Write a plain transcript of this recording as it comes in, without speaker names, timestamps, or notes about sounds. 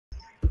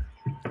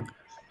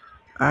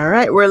All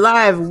right, we're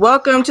live.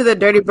 Welcome to the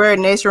Dirty Bird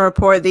Nation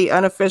Report, the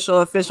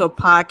unofficial official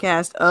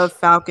podcast of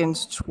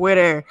Falcons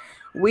Twitter.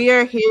 We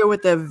are here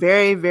with a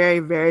very, very,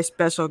 very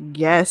special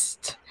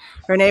guest.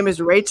 Her name is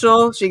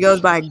Rachel. She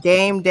goes by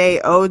Game Day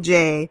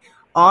OJ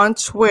on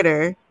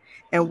Twitter,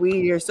 and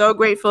we are so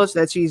grateful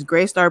that she's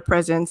graced our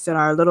presence in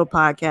our little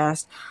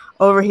podcast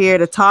over here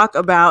to talk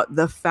about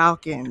the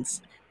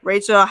Falcons.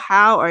 Rachel,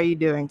 how are you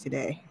doing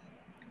today?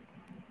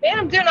 Man,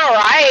 I'm doing all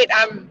right.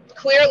 I'm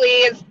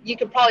clearly, as you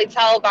can probably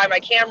tell by my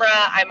camera,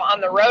 I'm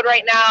on the road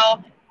right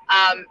now.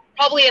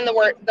 Probably in the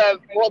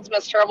world's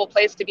most terrible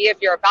place to be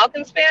if you're a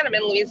Falcons fan. I'm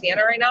in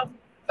Louisiana right now.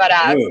 But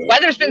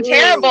weather's been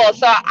terrible.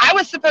 So I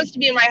was supposed to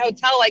be in my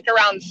hotel like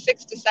around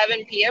 6 to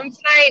 7 p.m.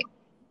 tonight.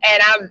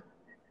 And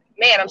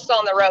I'm still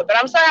on the road. But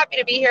I'm so happy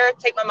to be here,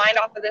 take my mind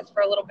off of this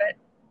for a little bit.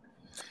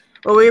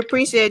 Well, we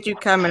appreciate you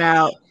coming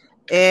out.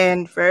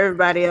 And for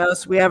everybody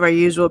else, we have our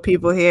usual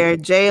people here,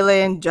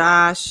 Jalen,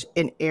 Josh,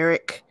 and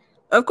Eric.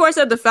 Of course,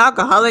 of the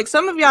Falcoholic.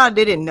 Some of y'all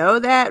didn't know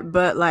that,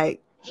 but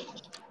like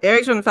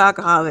Eric's from the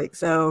Falcoholic,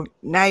 so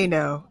now you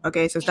know.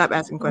 Okay, so stop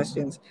asking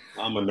questions.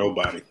 I'm a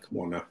nobody. Come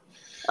on now.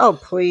 Oh,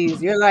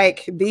 please. You're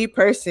like the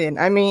person.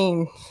 I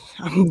mean,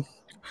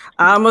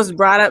 I almost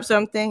brought up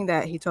something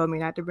that he told me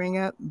not to bring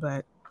up,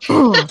 but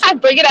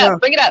bring it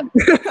up.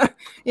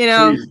 You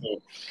know,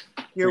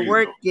 your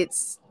work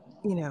gets,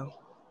 But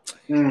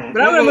I'm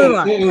gonna move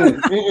on.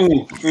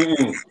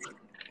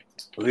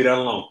 Leave that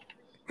alone.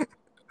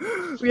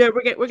 Yeah,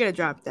 we're gonna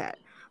drop that.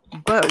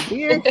 But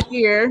we're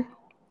here.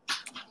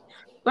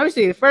 Let me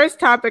see. The first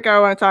topic I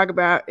want to talk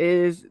about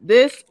is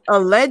this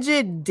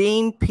alleged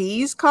Dean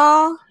Pease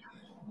call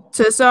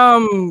to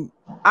some,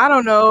 I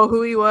don't know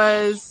who he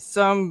was,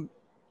 some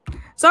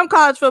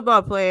college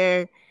football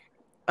player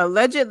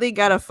allegedly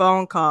got a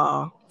phone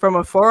call from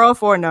a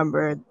 404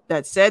 number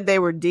that said they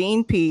were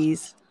Dean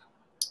Pease.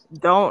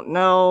 Don't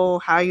know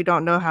how you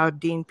don't know how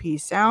Dean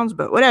Pease sounds,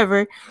 but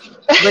whatever.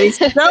 But he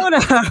showed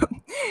up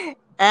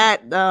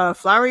at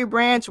Flowery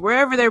Branch,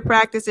 wherever they're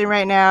practicing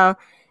right now,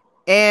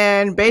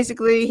 and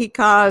basically he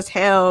caused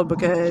hell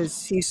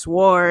because he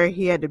swore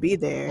he had to be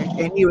there,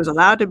 and he was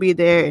allowed to be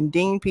there, and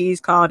Dean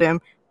Pease called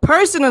him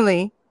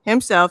personally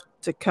himself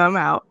to come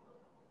out,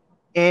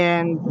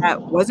 and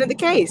that wasn't the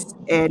case.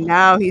 And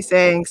now he's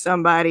saying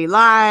somebody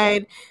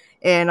lied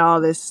and all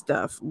this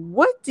stuff.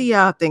 What do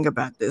y'all think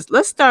about this?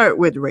 Let's start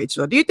with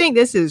Rachel. Do you think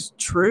this is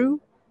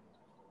true?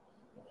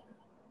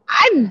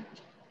 I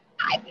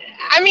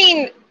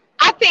mean,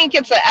 I think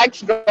it's an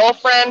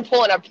ex-girlfriend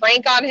pulling a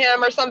prank on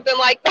him or something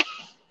like that.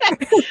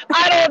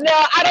 I don't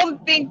know. I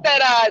don't think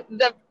that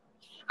look,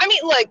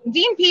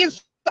 Dean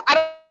Pease,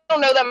 I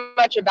don't know that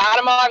much about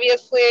him,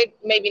 obviously.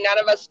 Maybe none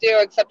of us do,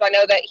 except I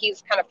know that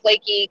he's kind of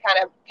flaky, kind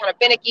of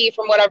finicky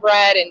from what I've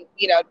read, and,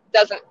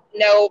 doesn't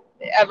know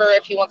ever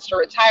if he wants to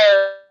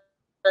retire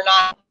or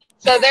not.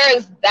 So there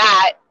is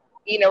that,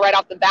 right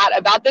off the bat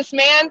about this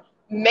man.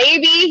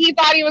 Maybe he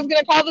thought he was going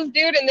to call this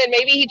dude, and then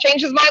maybe he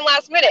changed his mind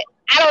last minute.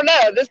 I don't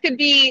know. This could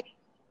be,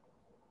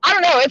 I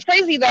don't know. It's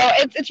crazy, though.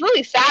 It's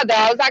really sad, though.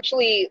 I was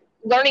actually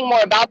learning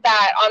more about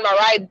that on my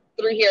ride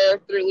through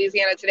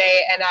Louisiana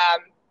today, and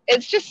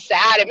it's just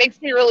sad. It makes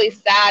me really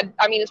sad.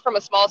 I mean, it's from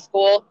a small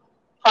school.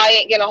 Probably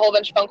ain't getting a whole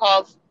bunch of phone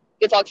calls,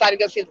 gets all excited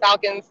to go see the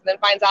Falcons, and then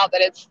finds out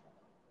that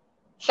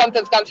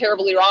something's gone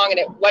terribly wrong and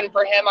it wasn't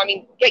for him. I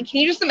mean, can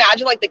you just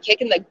imagine like the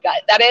kick in the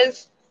gut that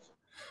is?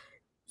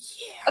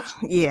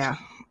 Yeah,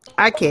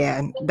 I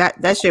can.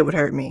 That shit would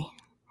hurt me.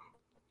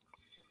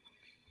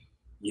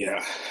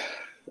 Yeah.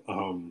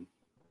 A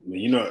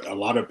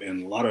lot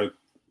of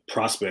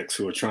prospects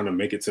who are trying to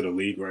make it to the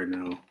league right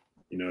now,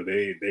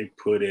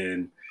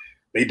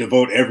 they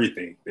devote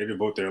everything. They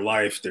devote their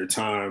life, their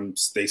time.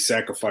 They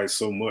sacrifice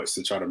so much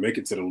to try to make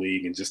it to the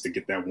league and just to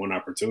get that one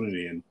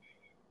opportunity. And,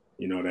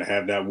 to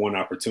have that one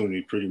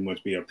opportunity pretty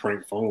much be a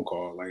prank phone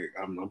call. Like,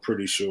 I'm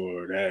pretty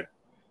sure that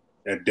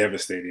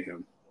devastated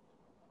him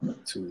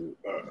to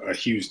a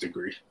huge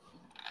degree.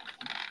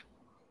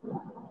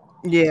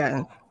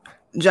 Yeah.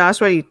 Josh,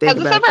 what do you think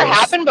about this? Has this ever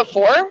happened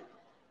before?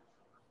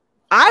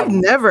 I've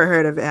never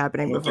heard of it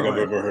happening before. I don't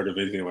think I've ever heard of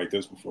anything like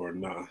this before.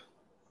 Nah.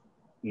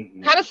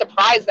 Kind of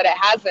surprised that it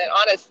hasn't,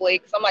 honestly,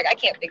 because I'm like, I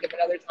can't think of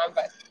another time,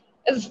 but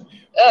it's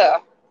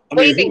What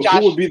do you think,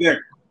 Josh? Who would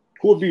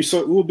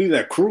be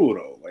that cruel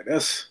though? Like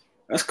that's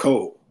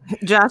cold.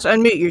 Josh,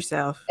 unmute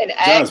yourself.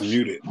 Josh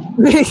muted.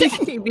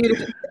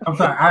 I'm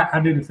sorry, I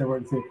didn't say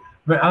what to say.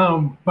 But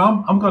I'm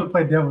going to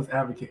play devil's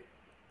advocate.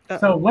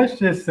 So let's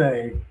just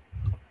say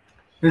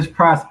this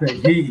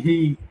prospect,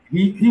 he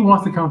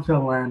wants to come to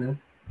Atlanta.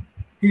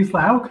 He's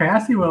like, okay, I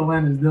see what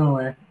Atlanta's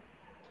doing.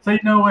 So you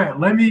know what?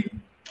 Let me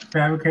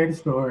fabricate a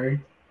story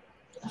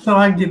so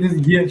I can get this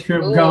guilt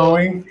trip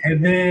going.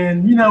 And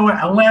then, you know what?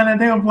 Atlanta,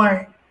 they'll be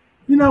like,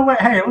 you know what?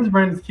 Hey, let's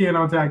bring this kid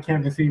onto our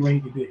campus and see what he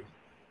can do.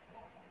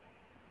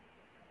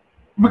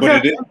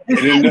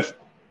 Because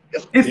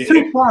it's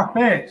too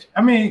far-fetched.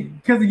 I mean,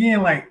 because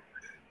again, like,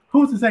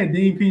 who's to say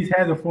Dean Pease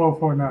has a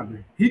 404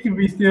 number? He can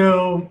be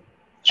still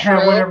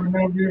have whatever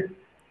number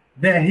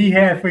that he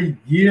had for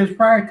years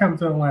prior to coming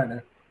to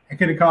Atlanta and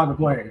could have called the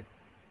player.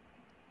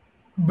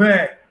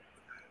 But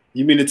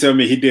you mean to tell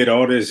me he did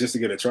all this just to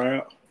get a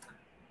tryout?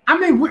 I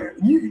mean,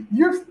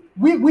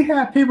 we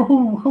have people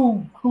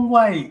who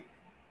like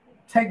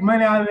take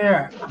money out of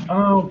their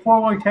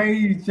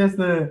 401ks just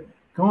to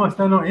go and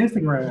stand on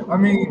Instagram. I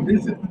mean,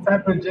 this is the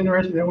type of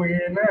generation that we're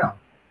in now.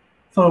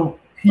 So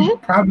he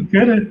probably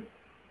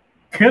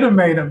could have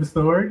made up the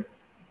story.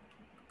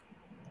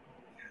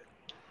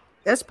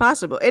 That's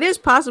possible. It is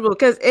possible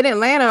because in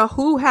Atlanta,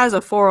 who has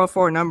a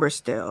 404 number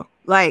still?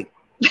 Like,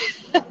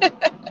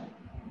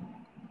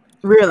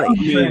 really? I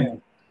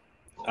mean,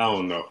 I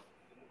don't know.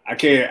 I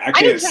can't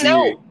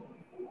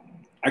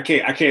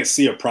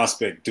see a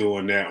prospect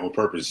doing that on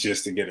purpose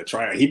just to get a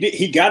tryout.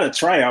 He got a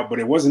tryout,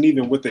 but it wasn't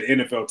even with the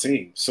NFL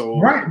team.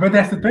 So right, but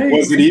that's the thing.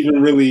 Was it even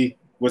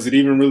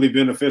really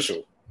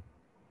beneficial?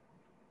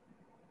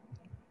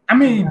 I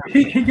mean,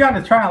 he got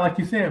a tryout, like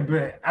you said,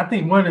 but I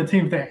think one of the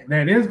teams that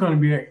is going to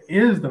be there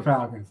is the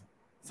Falcons.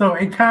 So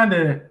it kind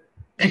of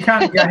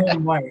got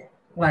him like,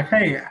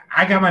 hey,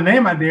 I got my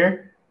name out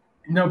there.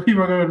 You know,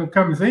 people are going to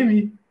come and see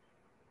me.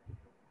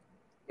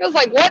 It was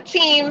like, what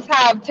teams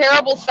have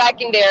terrible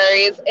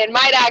secondaries and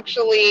might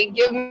actually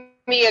give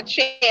me a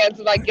chance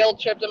if I guilt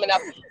tripped them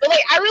enough? But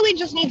like, I really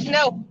just need to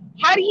know,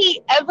 had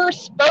he ever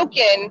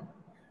spoken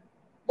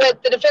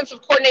with the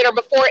defensive coordinator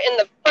before in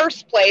the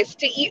first place?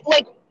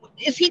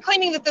 Is he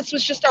claiming that this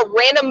was just a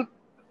random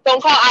phone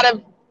call out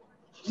of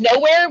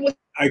nowhere?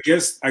 I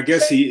guess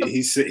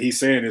he's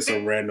saying it's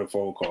a random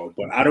phone call,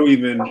 but I don't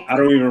even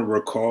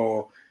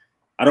recall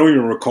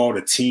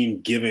the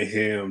team giving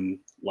him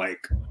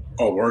like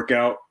a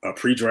workout, a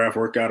pre-draft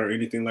workout, or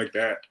anything like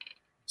that.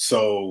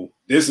 So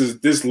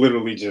this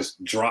literally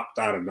just dropped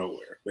out of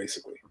nowhere,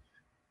 basically.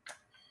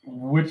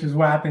 Which is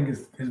why I think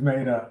it's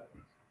made up.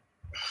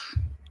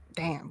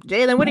 Damn,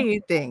 Jalen, what do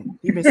you think?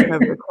 You've been sitting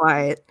over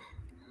quiet.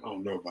 I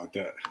don't know about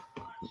that.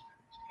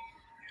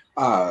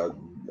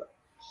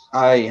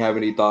 I ain't have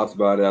any thoughts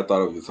about it. I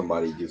thought it was just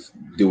somebody just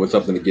doing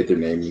something to get their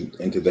name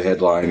into the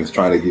headlines,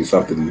 trying to get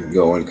something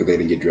going because they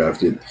didn't get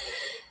drafted.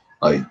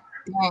 Like,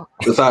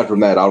 aside from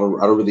that, I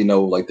don't really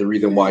know like the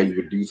reason why you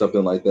would do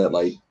something like that.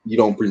 Like, you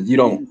don't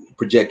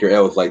project your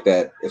L's like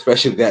that,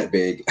 especially that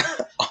big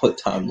on the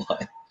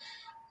timeline.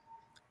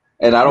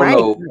 And I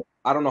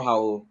don't know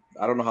how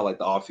like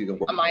the offseason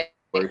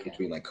works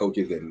between like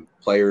coaches and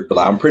players, but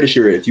I'm pretty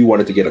sure if you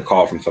wanted to get a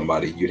call from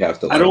somebody, you'd have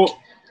to get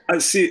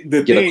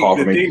a call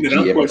from a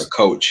GM or a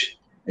coach.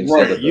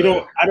 Right.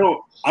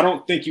 I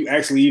don't think you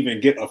actually even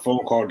get a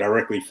phone call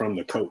directly from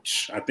the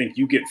coach. I think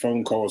you get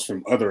phone calls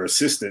from other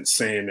assistants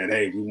saying that,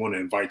 hey, we want to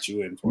invite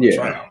you in for a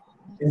tryout.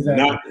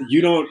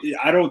 Exactly.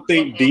 I don't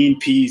think Dean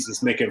Pease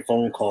is making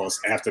phone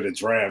calls after the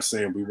draft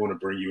saying we want to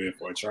bring you in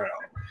for a tryout.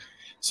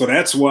 So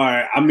that's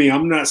why, I mean,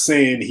 I'm not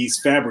saying he's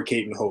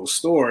fabricating the whole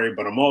story,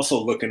 but I'm also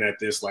looking at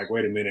this like,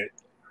 wait a minute,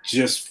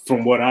 just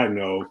from what I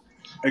know,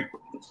 like,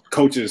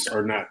 coaches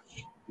are not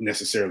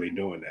necessarily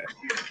doing that.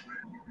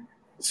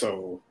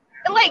 So,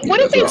 like, what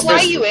if they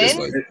fly you in?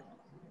 Like,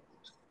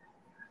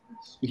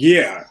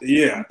 yeah,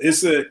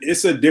 it's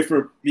a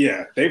different.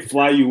 Yeah, they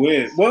fly you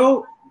in.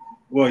 Well,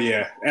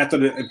 yeah.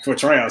 For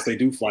tryouts, they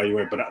do fly you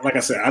in. But like I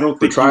said, I don't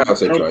think for tryouts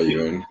they fly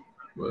you in.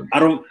 But I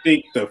don't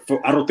think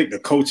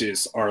the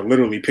coaches are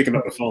literally picking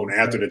up the phone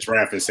after the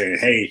draft and saying,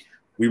 "Hey,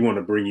 we want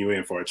to bring you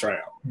in for a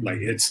tryout." Like,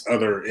 it's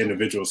other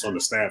individuals on the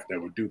staff that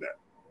would do that.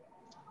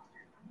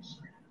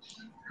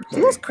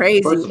 That's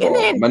crazy. First of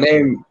all,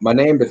 my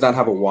name does not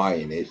have a Y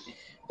in it.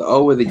 The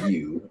O is a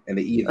U and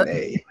the E is an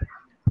A.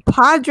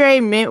 Padre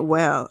meant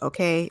well,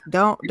 okay?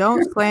 Don't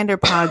slander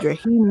Padre.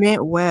 He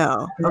meant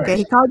well, okay?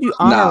 He called you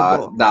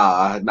honorable.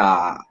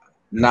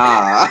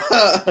 Nah.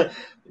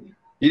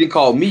 He didn't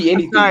call me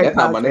anything. Sorry, that's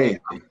Padre. Not my name.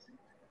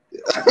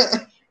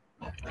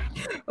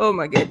 Oh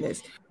my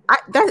goodness.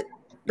 The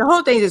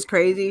whole thing is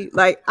crazy.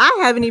 Like, I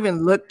haven't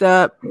even looked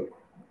up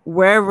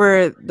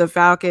wherever the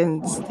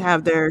Falcons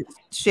have their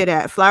shit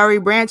at. Flowery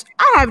Branch.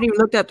 I haven't even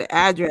looked up the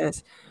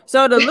address.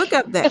 So to look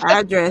up the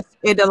address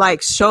and to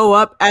like show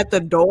up at the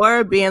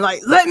door being like,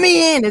 let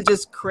me in, is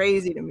just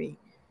crazy to me.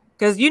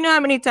 Because you know how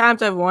many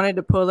times I've wanted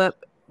to pull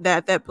up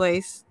that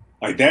place?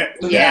 Like that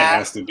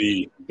has to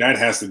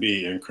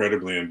be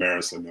incredibly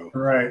embarrassing though.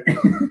 Right.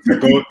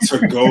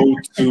 to go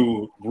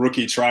to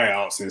rookie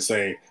tryouts and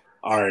say,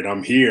 all right,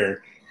 I'm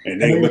here. And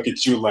they look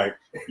at you like,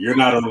 you're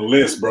not on the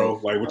list,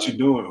 bro. Like, what you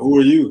doing? Who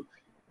are you?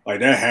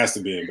 Like, that has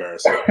to be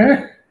embarrassing.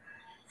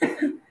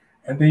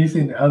 And then you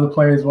see the other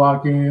players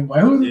walk in.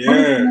 Like, who's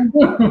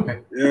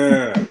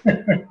Yeah.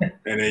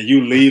 And then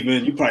you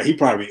leaving. He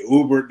probably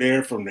Ubered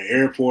there from the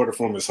airport or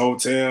from his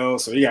hotel.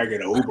 So you got to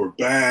get an Uber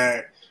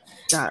back.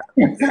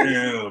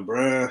 Damn,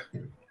 bro.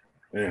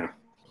 Yeah.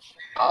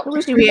 I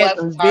wish we had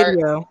some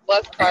video.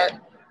 Left part.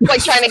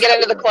 Like trying to get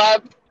into the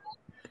club.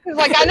 He's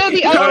like, I know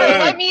the owner.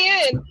 Let me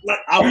in.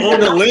 I'm on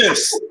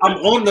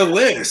the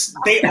list.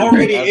 They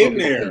already in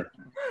there.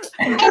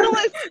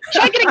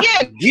 Check it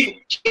again.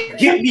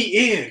 Get me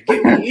in.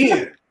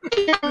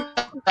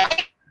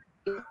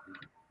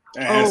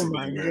 Oh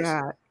my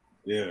god.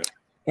 Yeah.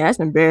 That's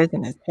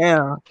embarrassing as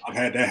hell. I've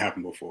had that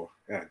happen before.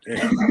 God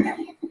damn.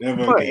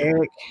 Never Poor again.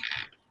 Eric.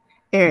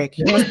 Eric,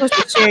 you're not supposed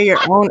to share your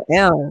own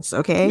L's,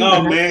 okay?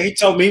 No, man, he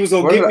told me he was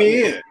gonna get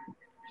me in.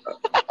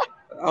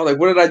 I was like,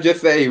 what did I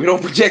just say? We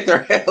don't project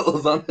our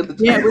L's onto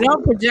the Yeah, we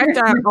don't project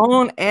our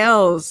own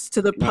L's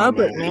to the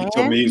public, man. He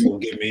told me he was gonna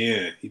get me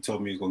in. He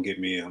told me he was gonna get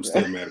me in. I'm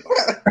still mad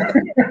about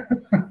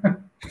that.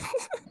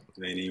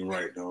 It ain't even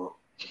right, dog.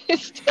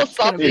 He's still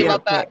salty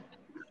about that.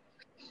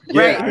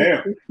 Yeah, Right. I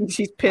am.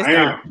 She's pissed I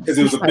off. am, because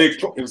it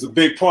was a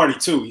big party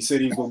too. He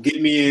said he was gonna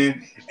get me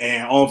in,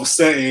 and all of a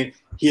sudden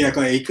he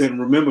acted like he couldn't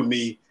remember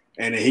me,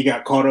 and then he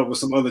got caught up with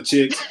some other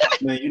chicks.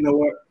 Man, you know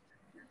what?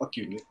 Fuck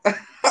you, Nick.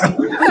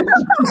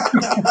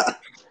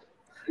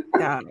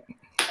 No,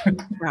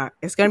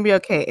 it's gonna be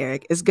okay,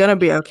 Eric. It's gonna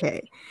be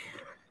okay.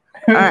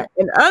 All right.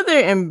 In other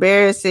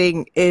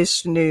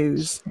embarrassing-ish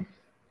news,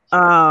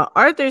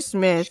 Arthur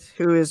Smith,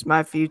 who is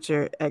my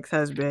future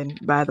ex-husband,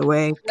 by the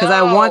way, because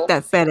I want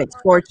that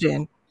FedEx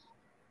fortune.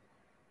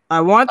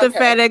 I want the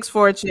FedEx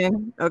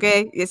fortune.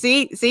 Okay, you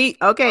see.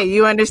 Okay,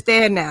 you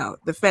understand now.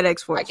 The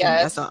FedEx fortune.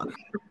 That's all.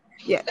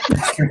 Yeah.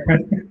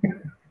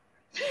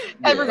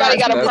 Everybody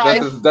got a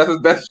price. That's as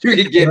best you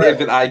can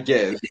get, if I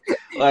guess.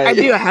 Like, I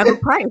do. I have a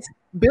price.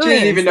 Billions. She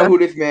didn't even know who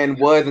this man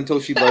was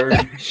until she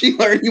learned. She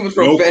learned he was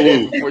from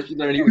FedEx before she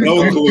learned he was.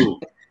 No clue.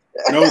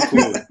 No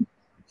clue.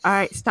 All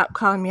right, stop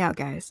calling me out,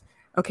 guys.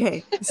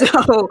 Okay,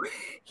 so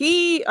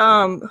he,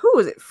 who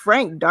was it?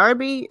 Frank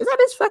Darby? Is that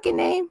his fucking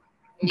name?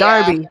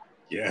 Yeah. Darby.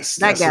 Yes,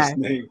 that guy. His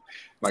name.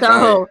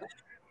 So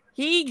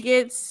he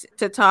gets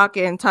to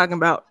talking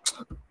about,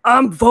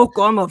 I'm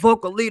vocal. I'm a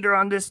vocal leader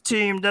on this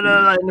team. In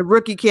the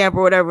rookie camp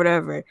or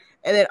whatever.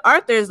 And then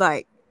Arthur's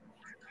like,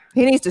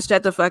 he needs to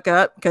shut the fuck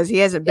up because he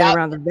hasn't been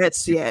around the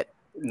vets yet.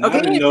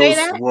 Not in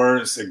those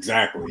words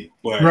exactly,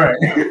 but right.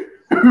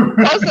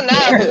 Close enough.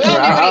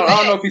 I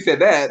don't know if he said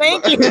that.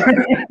 Thank you.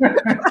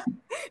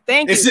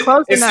 Thank you.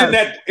 Close enough.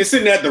 It's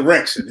in that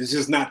direction. It's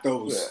just not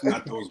those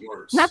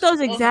words. Not those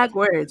exact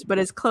words, but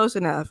it's close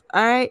enough.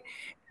 All right.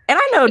 And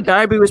I know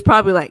Darby was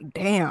probably like,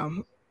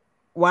 damn,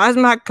 why is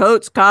my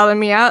coach calling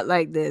me out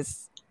like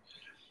this?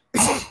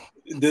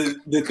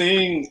 The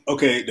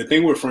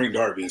thing with Frank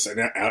Darby is,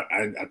 and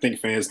I think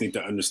fans need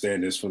to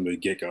understand this from the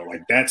get-go.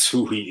 Like, that's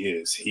who he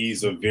is.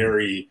 He's a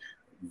very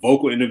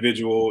vocal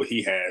individual.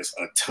 He has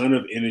a ton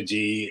of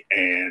energy,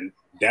 and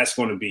that's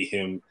going to be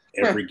him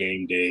every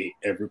game day,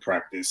 every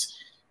practice.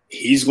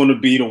 He's going to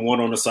be the one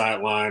on the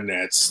sideline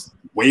that's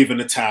waving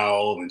the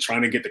towel and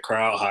trying to get the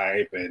crowd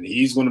hype, and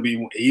he's going to be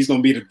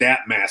the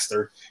dap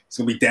master. He's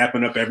going to be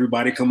dapping up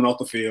everybody coming off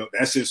the field.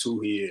 That's just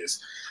who he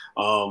is.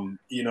 I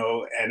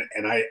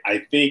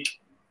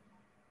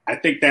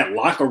think that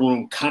locker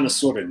room kind of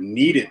sort of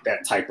needed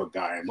that type of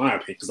guy, in my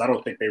opinion, because I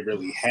don't think they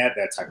really had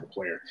that type of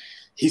player.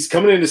 He's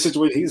coming in the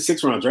situation, he's a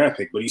 6th-round draft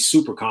pick, but he's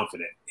super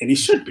confident, and he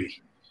should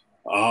be.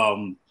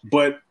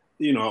 But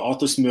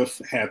Arthur Smith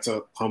had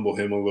to humble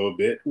him a little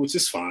bit, which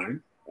is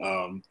fine.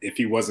 If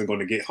he wasn't going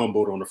to get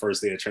humbled on the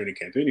first day of training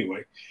camp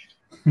anyway.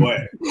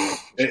 But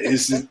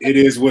it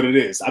is what it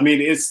is. I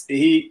mean,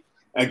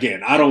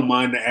 again, I don't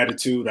mind the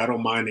attitude. I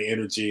don't mind the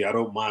energy. I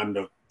don't mind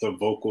the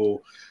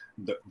vocal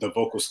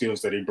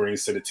skills that he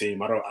brings to the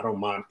team. I don't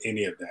mind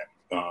any of that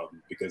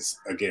because,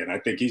 again, I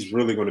think he's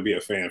really going to be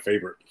a fan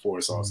favorite before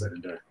it's all said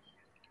and done.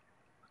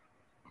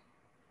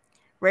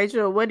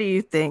 Rachel, what do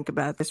you think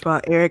about this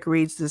while Eric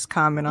reads this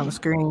comment on the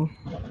screen?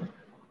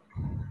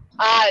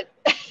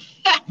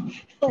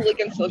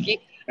 Looking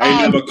silky. I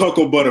ain't never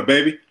cocoa butter,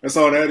 baby. That's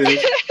all that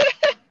is.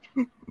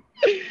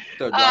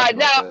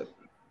 No,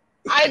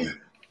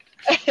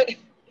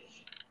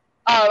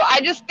 I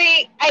just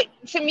think,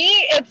 to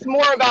me, it's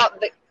more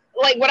about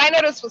what I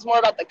noticed was more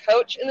about the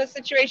coach in this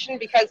situation,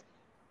 because,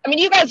 I mean,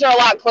 you guys are a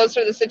lot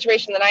closer to the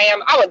situation than I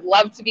am. I would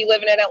love to be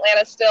living in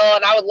Atlanta still,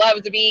 and I would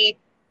love to be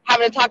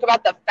having to talk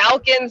about the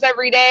Falcons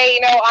every day,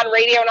 on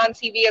radio and on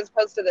TV as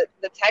opposed to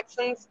the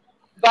Texans.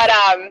 But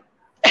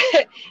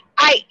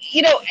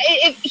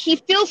he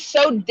feels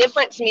so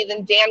different to me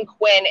than Dan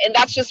Quinn, and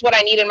that's just what I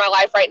need in my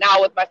life right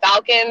now with my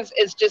Falcons,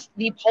 is just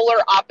the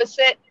polar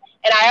opposite.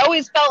 And I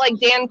always felt like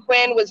Dan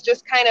Quinn was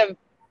just kind of,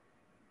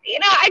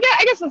 I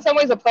guess in some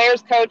ways a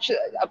player's coach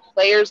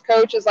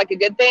is like a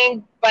good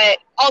thing, but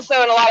also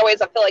in a lot of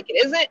ways I feel like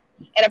it isn't.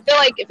 And I feel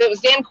like if it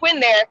was Dan Quinn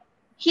there,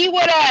 he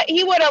would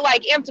have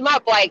like amped him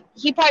up. Like,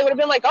 he probably would have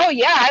been like, oh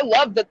yeah, I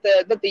love that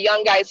the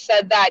young guys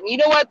said that. And you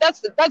know what?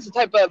 That's the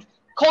type of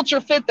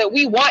culture fit that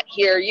we want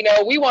here.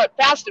 We want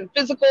fast and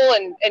physical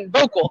and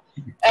vocal.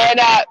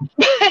 And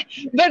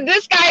but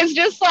this guy's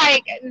just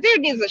like, dude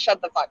needs to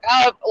shut the fuck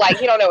up. Like,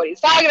 he don't know what he's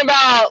talking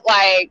about.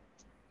 Like,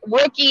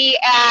 rookie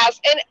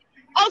ass. And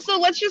also,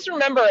 let's just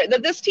remember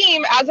that this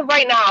team, as of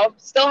right now,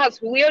 still has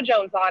Julio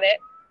Jones on it,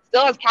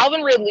 still has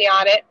Calvin Ridley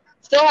on it,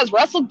 still has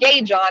Russell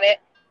Gage on it,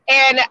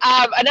 and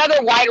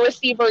another wide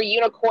receiver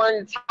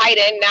unicorn tight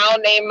end now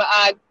named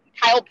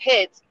Kyle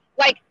Pitts.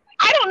 Like,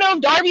 I don't know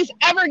if Darby's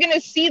ever going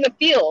to see the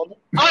field,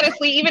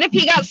 honestly, even if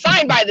he got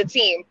signed by the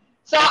team.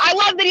 So I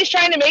love that he's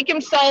trying to make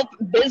himself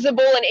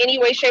visible in any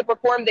way, shape, or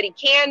form that he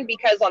can,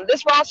 because on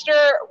this roster,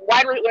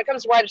 when it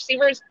comes to wide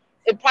receivers,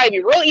 it'd probably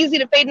be real easy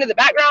to fade into the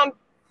background.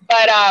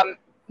 But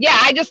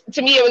yeah,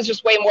 to me, it was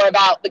just way more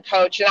about the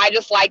coach. And I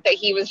just like that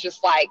he was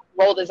just like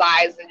rolled his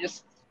eyes and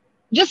just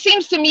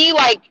seems to me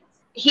like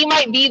he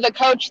might be the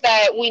coach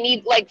that we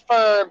need, like,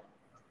 for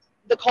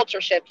the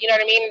culture shift. You know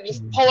what I mean?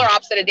 Just polar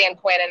opposite of Dan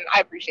Quinn. And I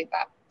appreciate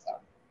that. So.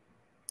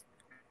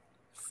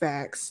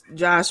 Facts.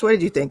 Josh, what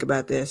did you think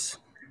about this?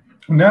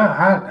 No,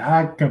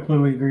 I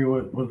completely agree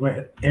with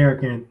what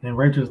Eric and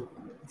Rachel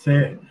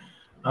said.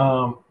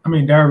 I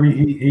mean,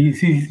 Darby,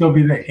 he's gonna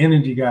be the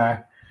energy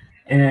guy,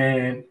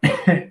 and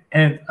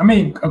and I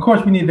mean, of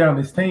course, we need that on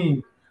this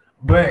team,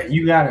 but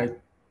you gotta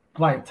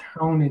like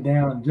tone it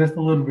down just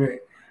a little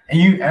bit, and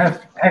you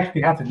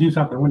actually have to do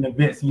something when the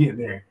vets get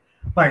there.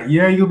 Like,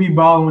 yeah, you'll be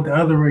balling with the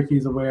other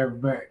rookies or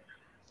whatever,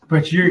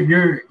 but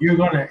you're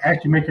gonna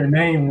actually make your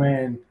name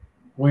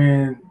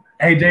when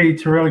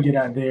AJ Terrell get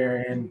out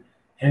there and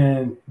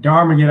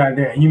Darman get out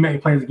there, and you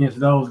make plays against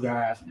those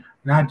guys,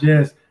 not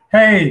just,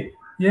 hey,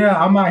 yeah,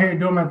 I'm out here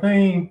doing my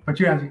thing, but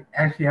you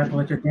actually have to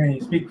let your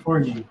game speak for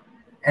you.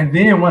 And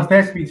then once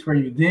that speaks for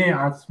you, then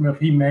Arthur Smith,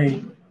 he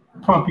may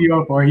pump you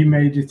up, or he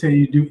may just tell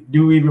you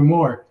do even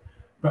more.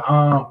 But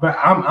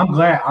I'm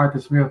glad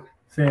Arthur Smith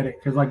said it,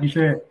 because like you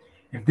said,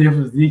 if this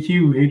was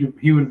DQ,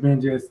 he would have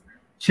been just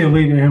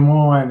cheerleading him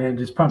on and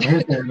just pumping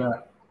his head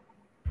up.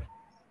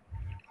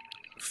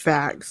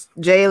 Facts.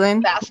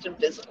 Jalen? Fast and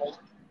physical.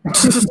 I'm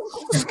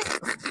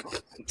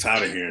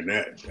tired of hearing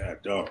that.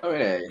 God, dog.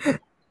 Okay.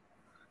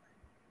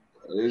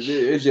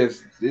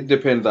 It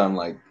depends on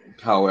like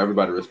how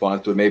everybody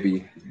responds to it.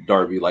 Maybe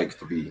Darby likes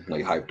to be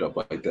like hyped up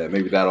like that.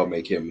 Maybe that'll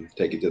make him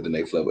take it to the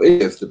next level.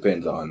 It just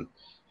depends on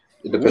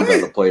on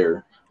the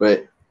player.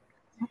 But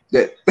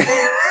that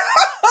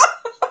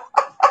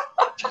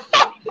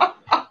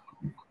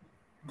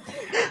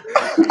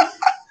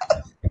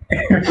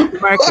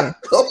Marcus.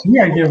 You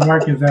gotta get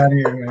Marcus out of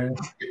here, man.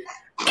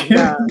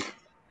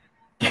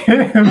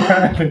 Get him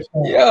out of the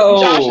show. Yo.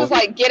 Josh was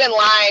like, get in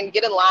line.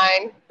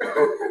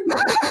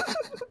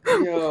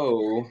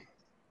 Yo.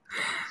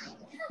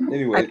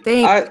 Anyway,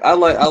 I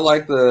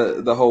like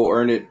the whole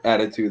earn it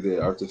attitude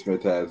that Arthur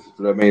Smith has.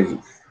 That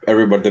means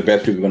everybody, the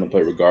best people, are going to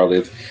play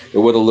regardless.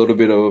 But with a little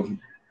bit of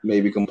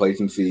maybe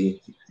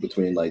complacency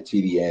between like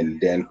TD and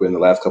Dan Quinn the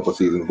last couple of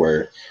seasons,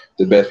 where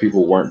the best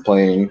people weren't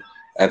playing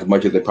as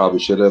much as they probably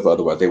should have.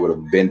 Otherwise, they would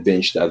have been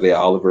benched Isaiah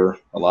Oliver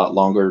a lot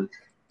longer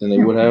than they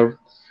would have.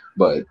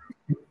 But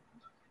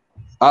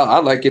I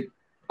like it.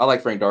 I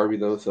like Frank Darby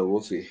though, so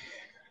we'll see.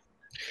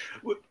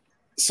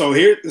 So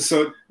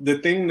the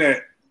thing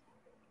that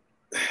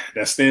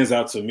stands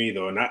out to me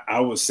though, and I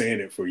was saying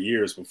it for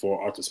years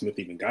before Arthur Smith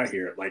even got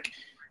here, like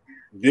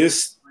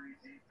this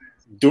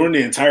during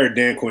the entire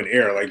Dan Quinn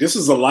era, like this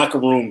is a locker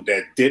room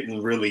that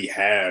didn't really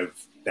have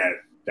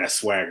that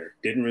swagger,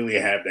 didn't really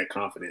have that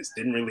confidence,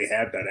 didn't really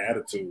have that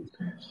attitude.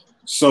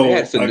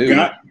 So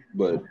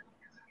but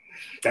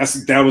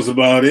that was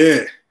about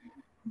it.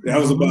 That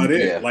was about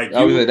it. Yeah. Like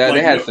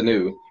they had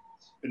Sanu.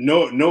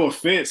 No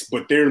offense,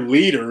 but their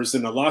leaders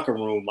in the locker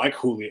room, like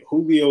Julio.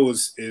 Julio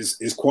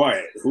is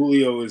quiet.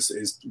 Julio was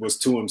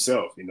to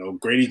himself. You know,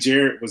 Grady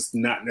Jarrett was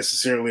not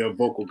necessarily a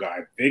vocal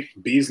guy. Vic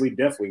Beasley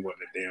definitely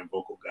wasn't a damn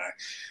vocal guy.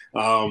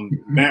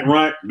 Matt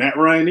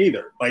Ryan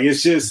either. Like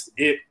it's just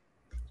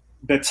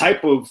the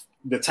type of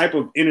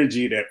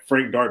energy that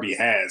Frank Darby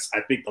has.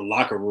 I think the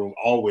locker room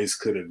always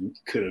could have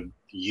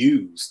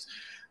used.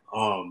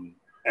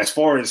 As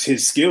far as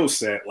his skill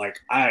set, like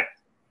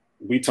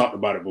we talked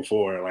about it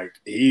before. Like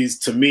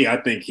to me, I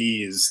think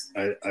he is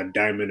a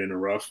diamond in the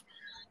rough,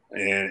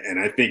 and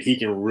I think he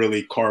can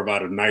really carve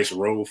out a nice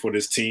role for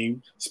this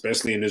team,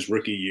 especially in his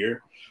rookie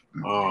year.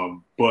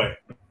 But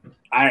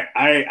I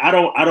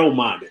don't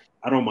mind it.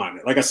 I don't mind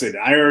it. Like I said,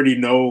 I already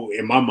know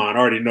in my mind.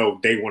 I already know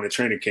day one of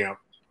training camp,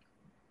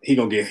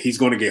 he's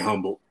gonna get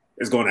humbled.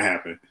 It's gonna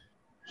happen.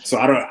 So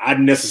I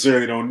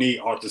necessarily don't need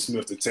Arthur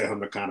Smith to tell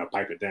him to kind of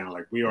pipe it down.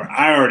 Like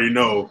I already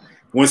know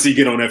once he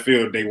get on that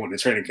field, day one in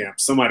training camp,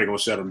 somebody gonna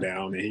shut him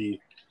down, and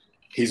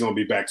he's gonna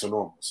be back to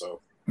normal.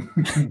 So,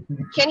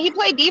 can he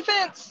play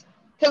defense?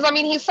 Because I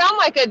mean, he sound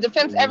like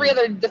every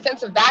other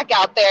defensive back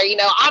out there. You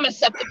know, I'm gonna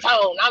set the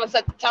tone.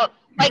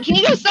 Like, can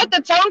you just set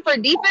the tone for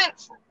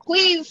defense,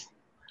 please?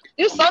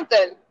 Do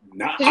something.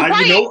 Nah,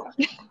 I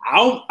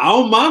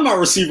don't mind my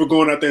receiver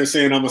going out there and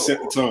saying I'm gonna set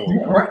the tone.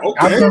 Right.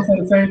 Okay. I was gonna say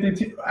the same thing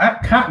too.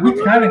 We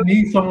kind of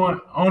need someone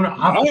on the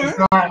opposite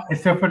side,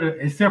 except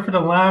for the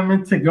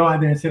lineman, to go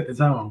out there and set the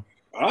tone.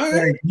 All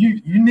right. Like,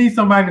 you need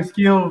somebody in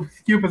skill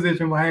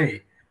position. Like,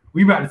 hey,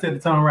 we about to set the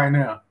tone right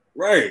now.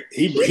 Right.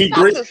 He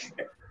brings.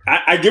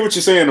 I get what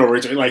you're saying, though,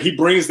 Richard. Like he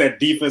brings that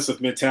defensive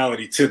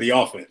mentality to the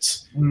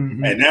offense,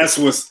 and that's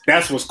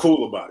what's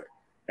cool about it.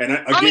 And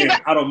again,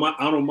 I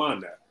don't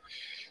mind that.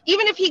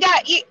 Even if he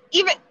got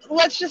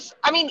what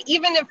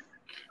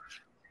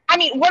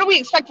do we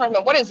expect from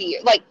him? What is he,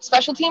 like,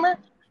 special teamer?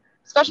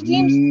 Special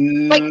teams?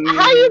 Like,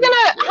 how are you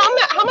gonna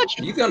how much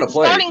he's gonna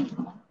play?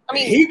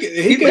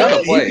 He's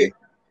gonna play.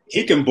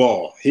 He can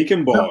ball. He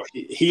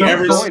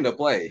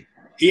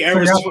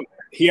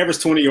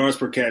averaged 20 yards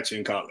per catch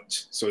in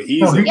college. So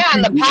he's in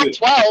the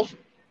Pac-12.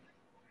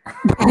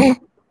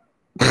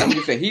 I'm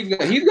just saying he's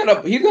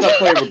gonna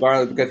play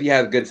regardless because he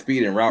has good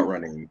speed and route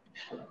running.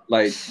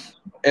 Like,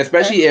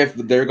 especially if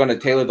they're gonna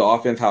tailor the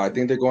offense how I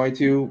think they're going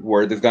to,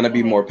 where there's gonna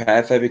be more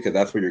pass heavy because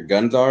that's where your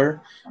guns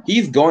are.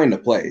 He's going to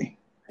play.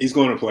 He's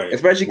going to play,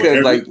 especially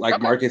because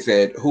like Marcus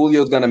said,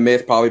 Julio's gonna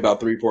miss probably about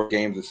 3-4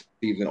 games this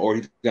season, or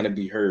he's gonna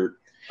be hurt.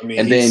 I mean,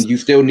 and then you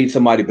still need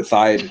somebody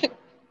beside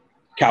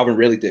Calvin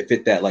Ridley to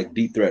fit that like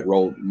deep threat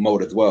role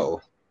mode as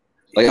well.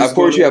 Like, of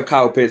course, you have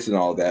Kyle Pitts and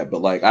all that,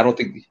 but like I don't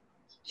think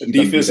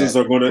defenses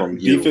are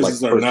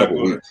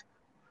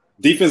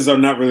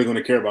not really going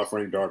to care about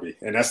Frank Darby,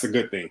 and that's the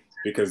good thing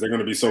because they're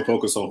going to be so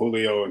focused on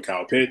Julio and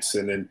Kyle Pitts,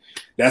 and then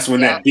that's when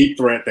that deep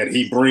threat that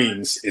he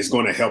brings is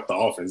going to help the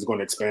offense. It's going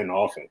to expand the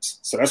offense.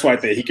 So that's why I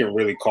think he can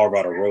really carve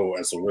out a role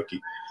as a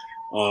rookie.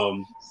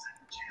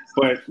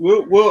 But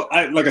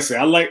like I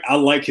said, I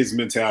like his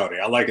mentality.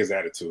 I like his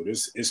attitude.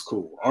 It's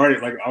cool. I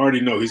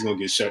already know he's gonna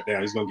get shut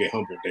down. He's gonna get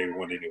humbled day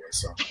one anyway.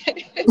 So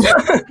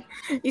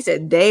he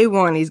said day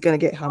one he's gonna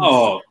get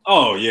humbled.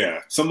 Oh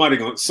yeah. Somebody's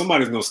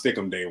gonna stick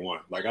him day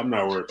one. Like, I'm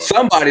not worried about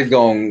somebody's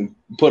gonna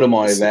put him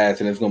on his ass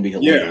and it's gonna be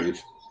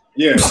hilarious.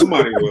 Yeah,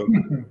 somebody will.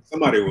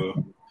 Somebody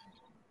will.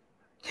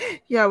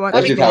 Yeah,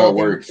 that's just how it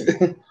works.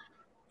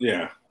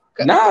 Yeah.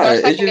 Nah,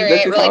 it's just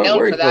that's just how it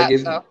works.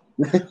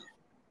 That,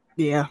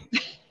 yeah.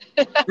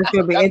 It's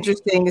gonna be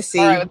interesting to see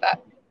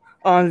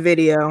on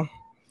video.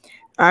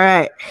 All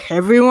right,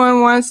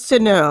 everyone wants to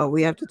know.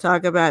 We have to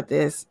talk about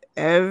this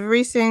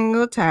every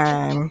single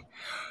time.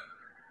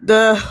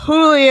 The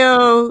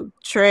Julio alleged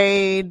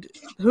trade.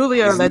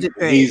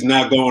 He's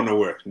not going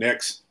nowhere.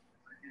 Next.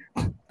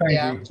 Thank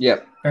you.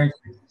 Yep. Thank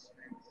you.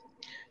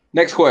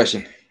 Next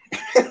question.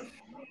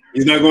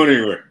 He's not going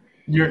anywhere.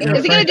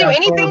 Is he going to do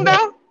anything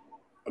though?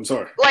 I'm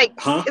sorry. Like,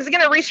 is it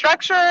going to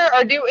restructure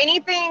or do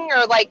anything,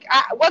 or like,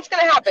 what's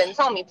going to happen?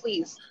 Tell me,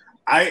 please.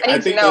 I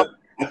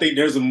think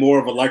there's more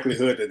of a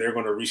likelihood that they're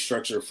going to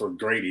restructure for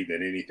Grady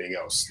than anything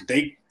else.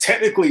 They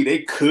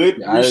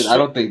could. I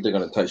don't think they're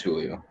going to touch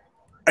Julio.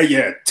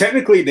 Yeah,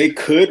 technically they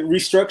could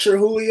restructure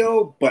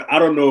Julio, but I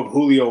don't know if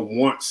Julio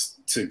wants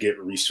to get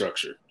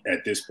restructured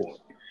at this point.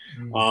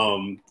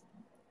 Mm-hmm.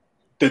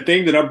 The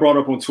thing that I brought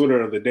up on Twitter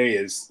the other day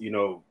is,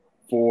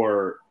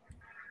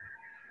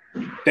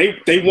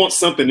 they want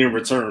something in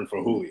return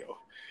for Julio.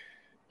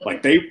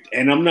 Like,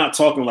 and I'm not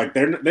talking like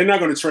they're not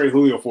going to trade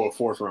Julio for a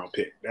 4th round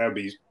pick. That would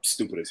be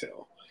stupid as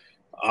hell.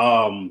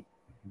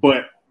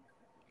 But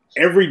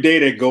every day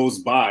that goes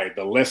by,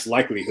 the less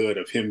likelihood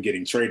of him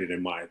getting traded,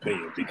 in my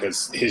opinion,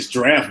 because his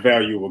draft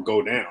value will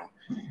go down.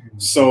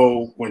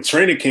 So when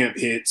training camp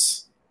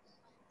hits,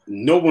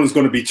 no one's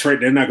going to be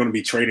trading. They're not going to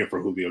be trading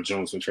for Julio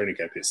Jones when training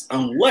camp hits,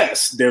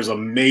 unless there's a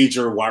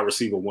major wide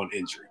receiver 1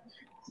 injury.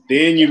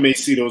 Then you may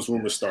see those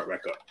rumors start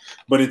back up.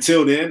 But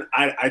until then,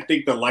 I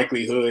think the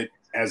likelihood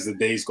as the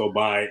days go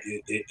by,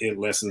 it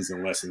lessens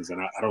and lessens.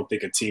 And I don't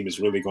think a team is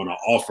really going to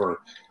offer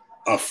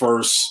a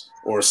 1st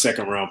or a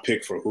 2nd round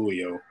pick for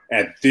Julio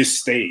at this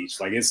stage.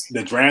 Like,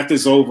 the draft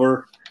is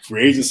over.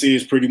 Free agency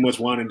is pretty much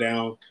winding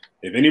down.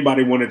 If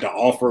anybody wanted to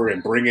offer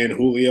and bring in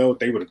Julio,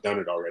 they would have done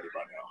it already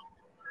by now.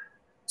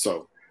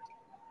 So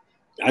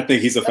I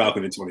think he's a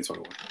Falcon in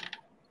 2021.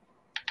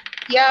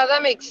 Yeah,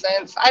 that makes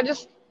sense. I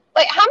just,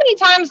 like, how many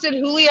times did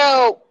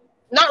Julio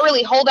not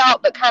really hold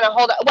out, but kind of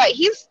hold out? What,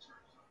 he's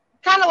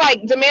kind of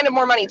like demanded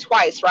more money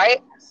twice,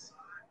 right?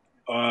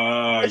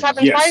 It's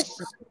happened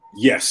twice?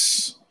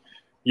 Yes.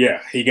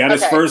 Yeah, he got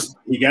his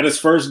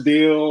first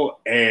deal,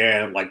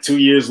 and like 2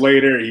 years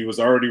later, he was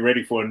already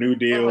ready for a new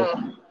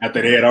deal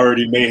after they had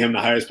already made him the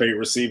highest paid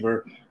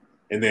receiver.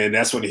 And then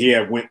that's when he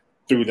had went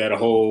through that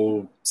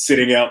whole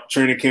sitting out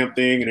training camp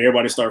thing, and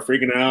everybody started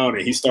freaking out,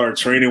 and he started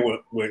training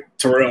with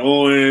Terrell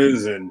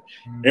Owens, and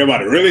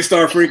everybody really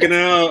started freaking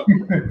out.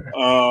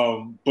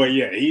 But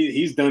yeah,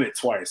 he's done it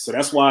twice, so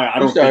that's why I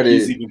don't think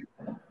he's even.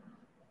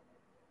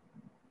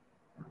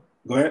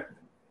 Go ahead.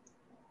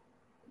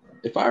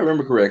 If I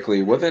remember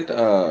correctly, wasn't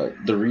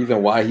the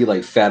reason why he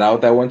like sat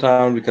out that one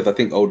time because I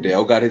think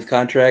Odell got his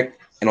contract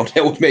and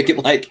Odell was making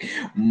like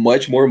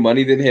much more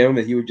money than him,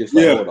 and he was just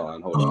like, hold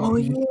on. Oh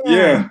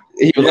yeah.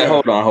 He was like,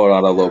 hold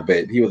on a little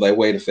bit. He was like,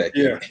 wait a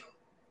second.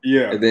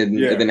 Yeah. And then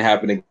it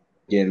happened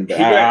again.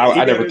 But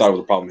I never thought it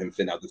was a problem him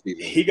sitting out this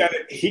season.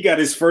 He got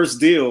his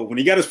first deal. When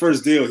he got his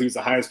first deal, he was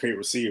the highest paid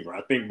receiver.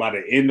 I think by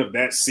the end of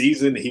that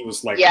season, he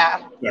was like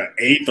the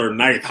 8th or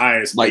 9th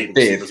highest paid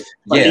receiver.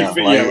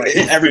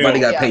 Everybody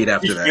got paid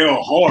after that. He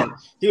fell hard.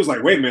 He was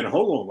like, wait a minute,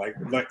 hold on. Like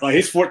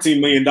his $14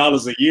 million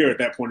a year at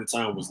that point in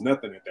time was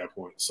nothing at that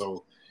point.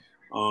 So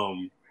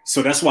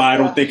so that's why I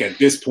don't think at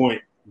this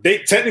point they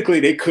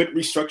could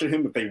restructure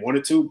him if they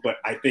wanted to, but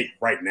I think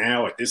right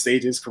now at this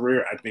stage of his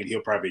career, I think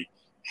he'll probably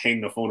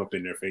hang the phone up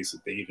in their face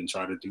if they even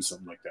try to do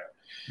something like that.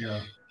 Yeah,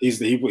 he's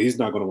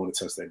not going to want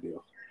to touch that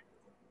deal.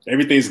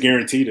 Everything's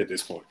guaranteed at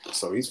this point,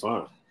 so he's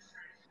fine.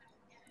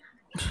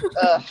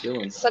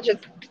 Such a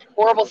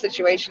horrible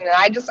situation, and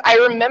I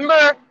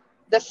remember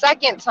the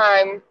second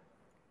time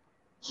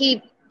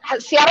I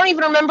don't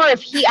even remember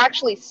if he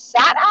actually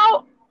sat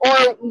out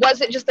Or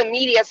was it just the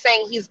media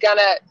saying he's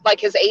gonna, like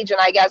his agent,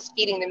 I guess,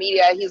 feeding the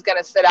media, he's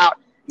gonna sit out?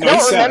 I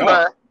don't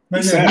remember.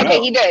 Okay,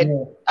 he did.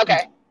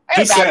 Okay.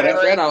 He sat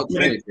out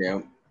training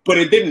camp. But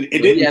it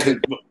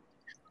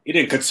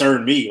didn't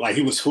concern me. Like,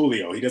 he was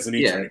Julio. He doesn't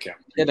need training camp.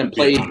 He hadn't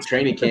played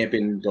training camp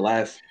in the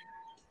last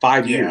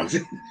 5 years.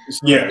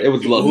 Yeah. It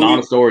was a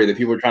non-story that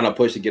people were trying to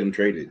push to get him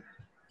traded.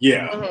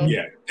 Yeah,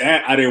 yeah.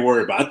 That I didn't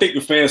worry about. I think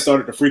the fans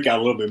started to freak out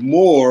a little bit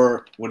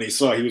more when they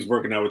saw he was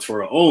working out with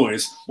Terrell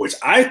Owens, which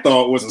I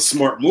thought was a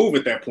smart move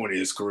at that point in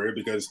his career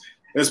because,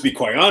 let's be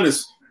quite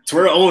honest,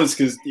 Terrell Owens,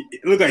 because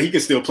it looked like he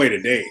could still play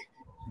today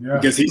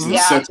because he's in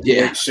such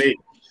great shape.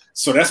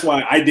 So that's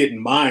why I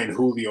didn't mind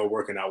Julio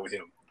working out with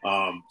him.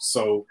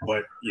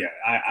 But yeah,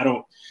 I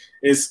don't.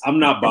 I'm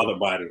not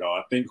bothered by it at all.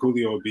 I think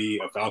Julio will be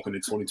a Falcon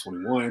in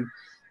 2021.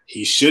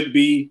 He should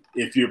be.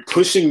 If you're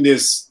pushing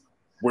this,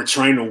 we're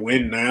trying to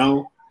win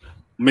now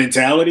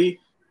mentality,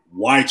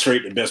 why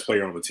trade the best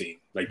player on the team?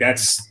 Like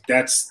that's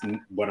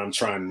what I'm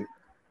trying.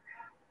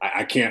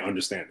 I can't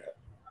understand that.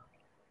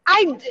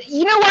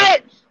 You know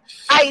what?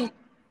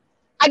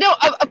 I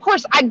don't, of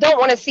course, I don't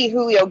want to see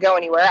Julio go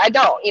anywhere. I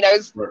don't. You know,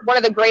 he's one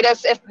of the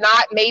greatest, if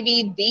not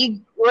maybe the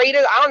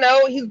greatest. I don't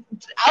know. He's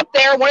up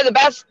there, one of the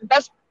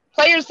best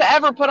players to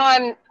ever put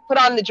on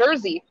the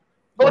jersey.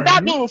 But with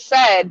that being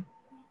said,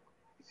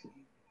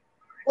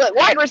 look,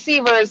 wide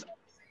receivers,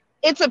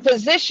 it's a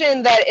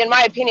position that, in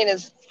my opinion,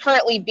 is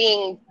currently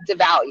being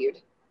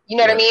devalued. You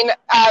know what I mean?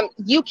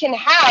 You can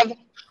have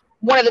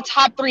one of the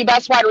top 3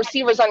 best wide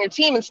receivers on your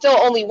team and still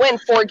only win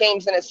 4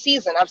 games in a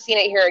season. I've seen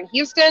it here in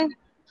Houston.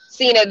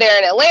 Seen it there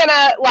in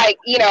Atlanta. Like,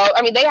 you know,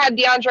 I mean, they had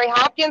DeAndre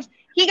Hopkins.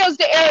 He goes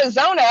to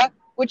Arizona,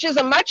 which is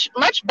a much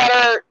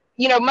better,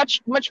 you know,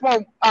 much more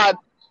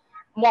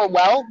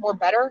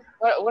better.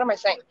 What am I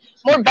saying?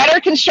 More better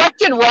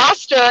constructed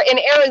roster in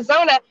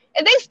Arizona,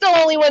 and they still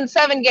only win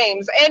 7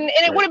 games. And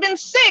it would have been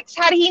 6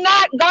 had he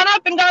not gone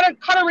up and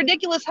caught a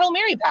ridiculous Hail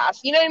Mary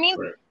pass. You know what I mean?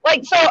 Right.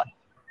 Like, so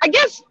I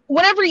guess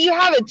whenever you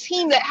have a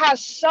team that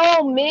has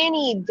so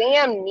many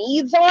damn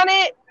needs on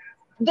it,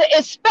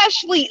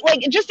 especially like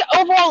just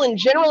overall in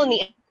general in the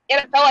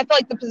NFL, I feel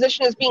like the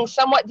position is being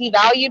somewhat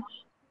devalued.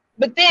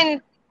 But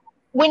then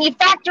when you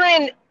factor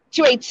in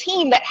to a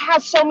team that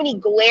has so many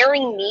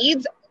glaring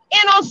needs,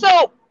 and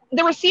also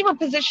the receiver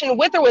position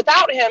with or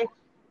without him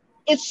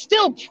is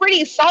still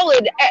pretty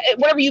solid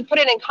whenever you put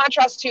it in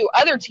contrast to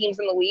other teams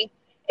in the league,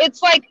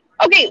 it's like,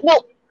 okay,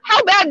 well,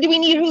 how bad do we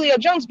need Julio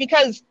Jones?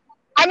 Because,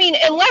 I mean,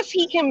 unless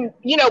he can,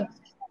 you know,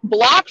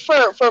 block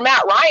for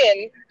Matt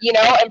Ryan, you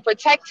know, and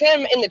protect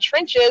him in the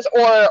trenches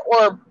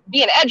or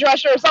be an edge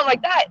rusher or something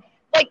like that.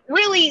 Like,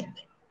 really,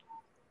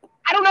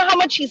 I don't know how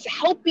much he's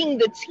helping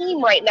the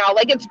team right now.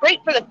 Like, it's great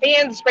for the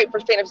fans. It's great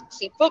for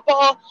fantasy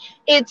football.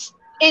 It's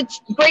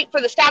great for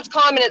the stats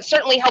column, and it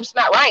certainly helps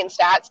Matt Ryan's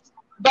stats.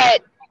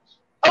 But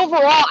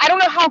overall, I don't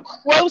know how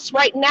close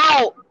right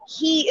now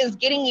he is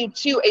getting you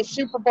to a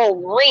Super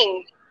Bowl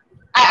ring.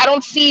 I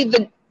don't see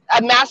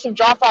a massive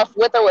drop off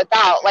with or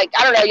without. Like,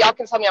 I don't know. Y'all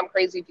can tell me I'm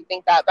crazy if you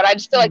think that, but I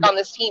just feel like on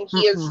this team, he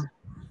is.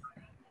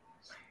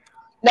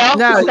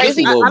 No,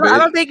 crazy. I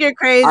don't think you're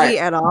crazy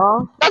at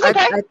all. That's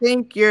okay. I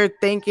think you're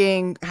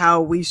thinking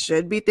how we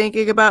should be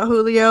thinking about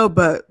Julio,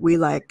 but we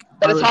like.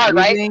 But it's hard,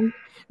 right?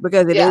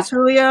 Because it is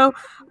Julio.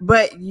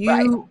 But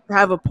you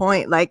have a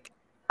point. Like,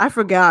 I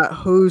forgot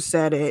who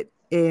said it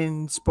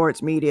in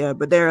sports media,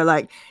 but they're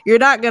like, you're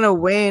not gonna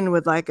win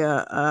with like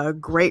a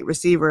great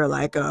receiver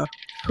like a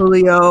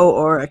Julio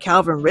or a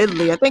Calvin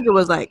Ridley. I think it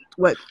was like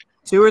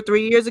 2 or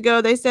 3 years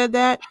ago they said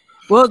that.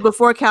 Well, it was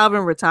before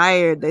Calvin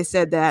retired. They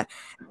said that,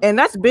 and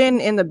that's been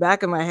in the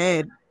back of my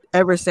head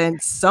ever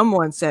since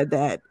someone said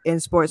that in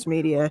sports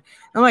media.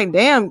 I'm like,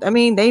 damn. I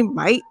mean, they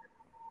might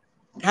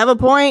have a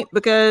point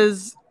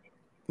because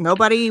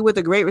nobody with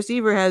a great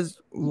receiver has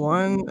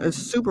won a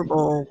Super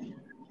Bowl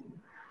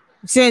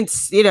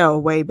since, you know,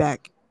 way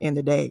back in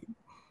the day.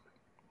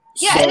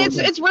 Yeah, and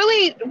it's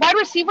really wide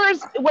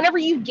receivers, whenever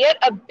you get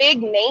a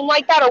big name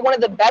like that or one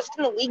of the best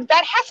in the league,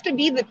 that has to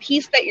be the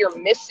piece that you're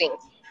missing.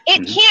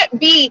 It can't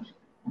be,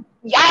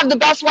 I have the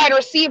best wide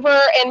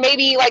receiver and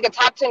maybe like a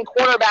top 10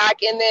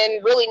 quarterback and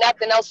then really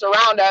nothing else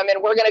around them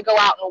and we're going to go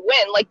out and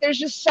win. Like, there's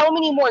just so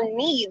many more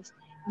needs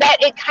that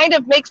it kind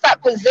of makes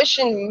that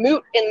position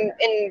moot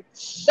in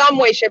some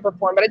way, shape, or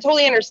form. But I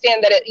totally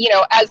understand that, you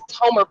know, as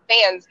Homer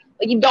fans,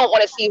 like, you don't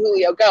want to see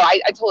Julio go.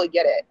 I totally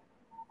get it.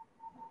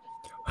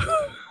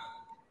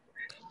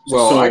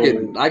 Well, so, I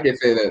can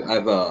say that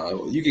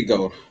as you could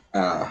go,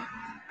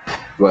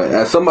 but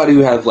as somebody who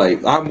has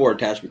like, I have more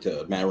attachment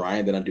to Matt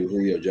Ryan than I do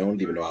Julio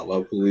Jones, even though I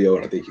love Julio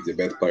and I think he's the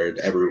best player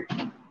to ever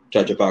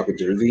touch a Falcon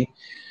jersey.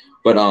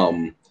 But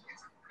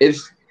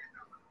it's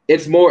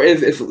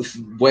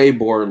way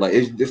more like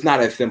it's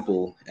not as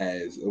simple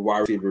as a wide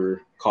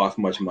receiver costs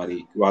much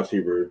money. Wide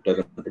receiver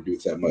doesn't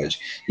produce that much.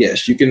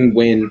 Yes, you can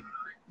win.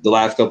 The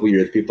last couple of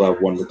years, people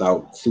have won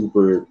without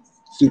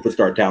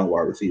superstar talent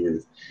wide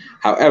receivers.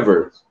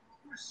 However,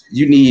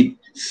 you need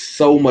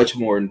so much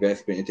more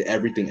investment into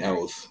everything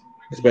else,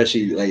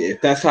 especially like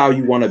if that's how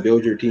you want to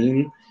build your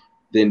team.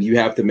 then you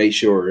have to make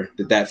sure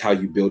that that's how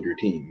you build your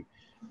team.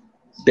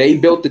 They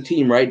built the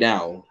team right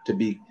now to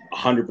be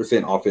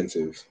 100%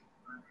 offensive.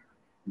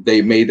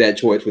 They made that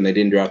choice when they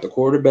didn't draft the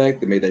quarterback.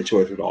 They made that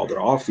choice with all their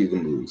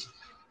offseason moves.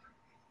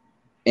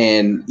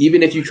 And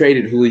even if you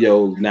traded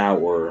Julio now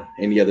or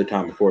any other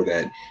time before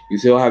that, you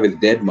still have his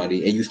dead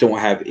money, and you still don't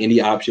have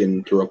any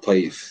option to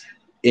replace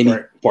any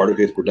part of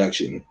his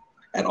production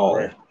at all.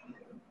 Right.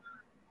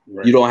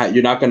 You don't have.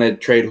 You're not going to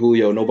trade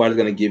Julio. Nobody's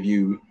going to give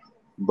you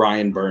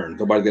Brian Burns.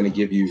 Nobody's going to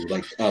give you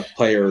like a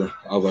player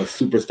of a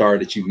superstar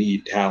that you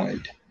need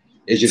talent.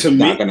 It's just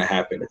not going to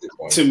happen at this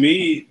point. To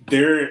me,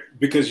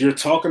 because you're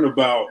talking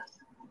about,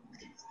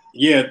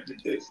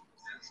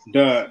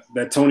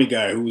 that Tony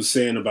guy who was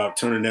saying about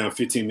turning down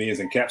 $15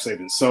 million in cap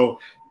savings. So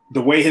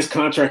the way his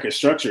contract is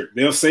structured,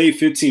 they'll save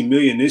 $15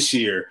 million this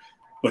year,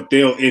 but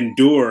they'll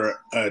endure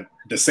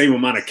the same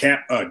amount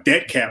of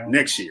debt cap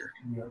next year.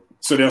 Yeah.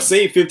 So they'll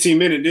save $15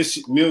 million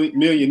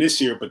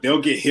this year, but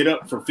they'll get hit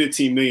up for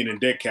 $15 million in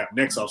debt cap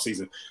next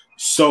offseason.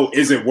 So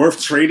is it worth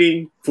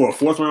trading for a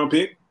 4th round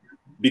pick?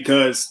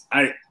 Because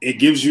it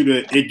gives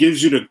you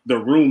the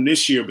room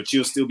this year, but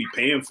you'll still be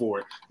paying for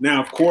it.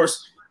 Now, of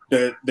course,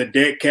 the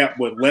dead cap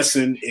would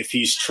lessen if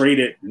he's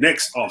traded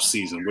next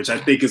offseason, which I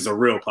think is a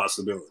real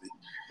possibility.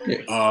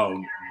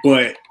 Yeah.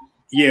 But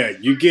yeah,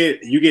 you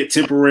get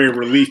temporary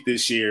relief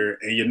this year,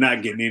 and you're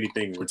not getting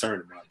anything in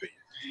return, in my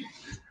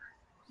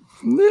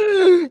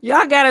opinion.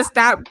 Y'all gotta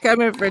stop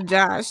coming for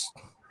Josh.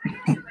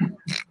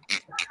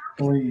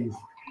 Please.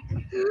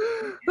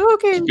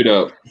 Okay. Keep it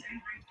up.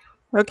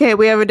 Okay,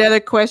 we have another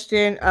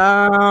question.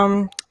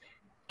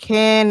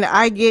 Can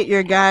I get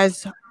your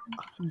guys'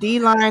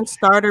 D-line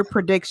starter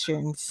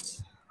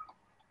predictions?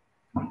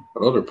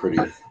 Those are pretty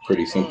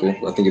simple.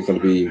 I think it's going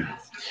to be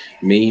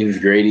Means,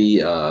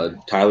 Grady,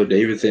 Tyler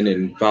Davidson,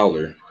 and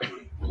Fowler.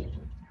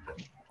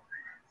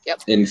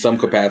 Yep. In some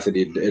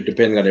capacity,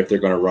 depending on if they're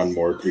going to run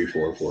more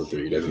 3-4, 4-3,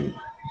 it doesn't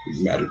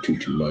matter too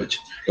much.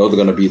 Those are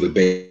going to be the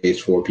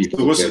base 4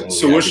 people.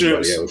 So what's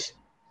your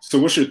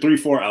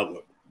 3-4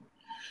 outlook?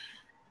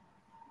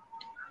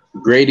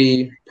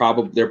 Grady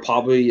they're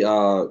probably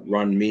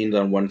run Means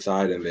on one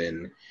side, and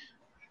then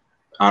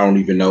I don't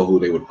even know who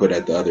they would put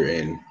at the other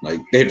end. Like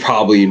they'd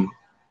probably do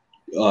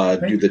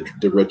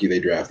the rookie they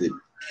drafted,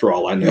 for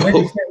all I know. They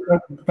just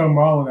throw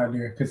Marlon out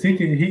there because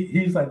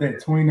he's like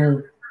that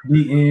tweener,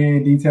 D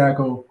end, D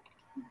tackle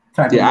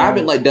type. Yeah, I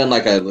haven't done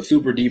a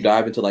super deep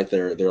dive into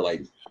their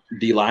like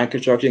D line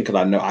construction, because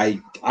I know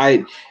I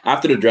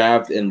after the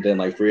draft and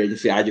then free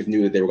agency, I just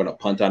knew that they were going to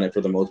punt on it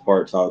for the most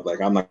part. So I was like,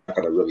 I'm not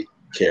going to really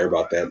care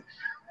about that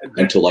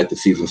until the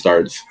season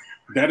starts.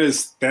 That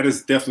is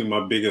definitely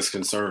my biggest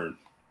concern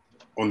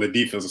on the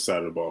defensive side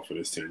of the ball for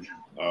this team.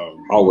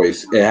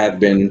 Always, that's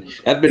been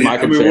my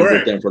concern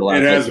with them for the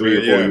last 3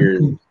 or 4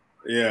 years.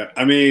 Yeah,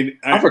 I mean,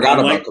 I forgot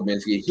about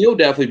Kaminsky. He'll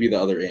definitely be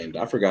the other end.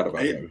 I forgot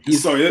about him.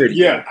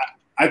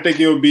 I think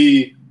it'll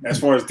be, as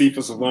far as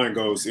defensive line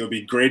goes, it'll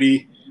be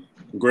Grady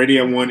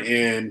at one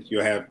end.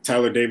 You'll have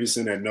Tyler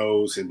Davidson at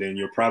nose, and then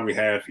you'll probably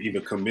have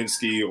either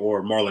Kaminsky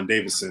or Marlon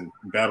Davidson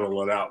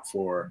battle it out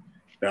for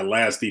that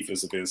last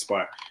defensive end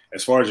spot.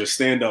 As far as your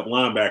stand-up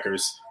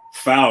linebackers,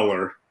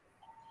 Fowler.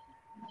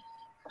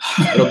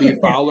 It'll be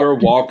Fowler,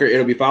 Walker.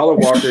 It'll be Fowler,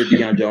 Walker,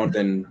 Deion Jones,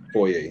 and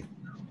Foye.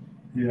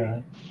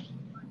 Yeah,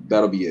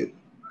 that'll be it.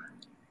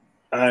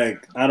 I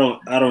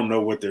don't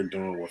know what they're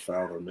doing with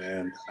Fowler,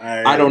 man.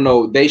 I don't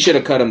know. They should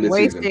have cut him this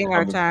season. Wasting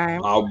our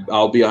time.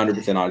 I'll be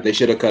 100% honest. They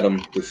should have cut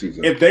him this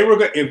season. If they were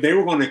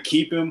going to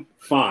keep him,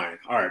 fine,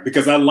 all right.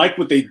 Because I like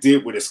what they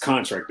did with his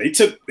contract. They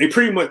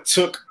pretty much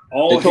took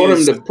all. They told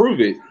him to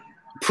prove it.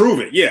 Prove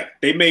it, yeah.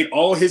 They made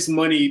all his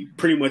money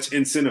pretty much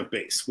incentive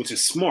based, which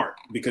is smart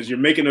because you're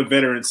making a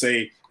veteran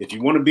say, if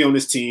you want to be on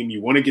this team,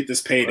 you want to get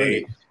this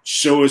payday,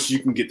 show us you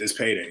can get this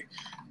payday.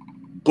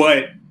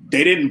 But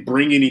they didn't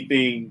bring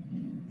anything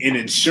in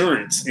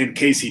insurance in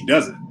case he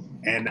doesn't.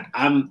 And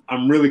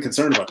I'm really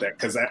concerned about that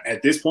because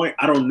at this point,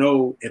 I don't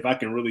know if I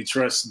can really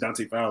trust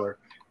Dante Fowler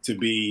to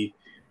be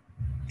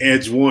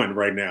edge one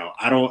right now.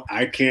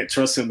 I can't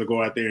trust him to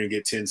go out there and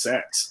get 10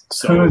 sacks.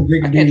 So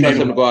I can't trust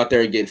him to go out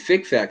there and get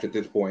 6 sacks at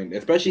this point,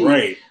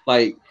 especially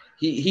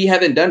he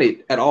hasn't done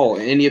it at all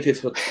in any of his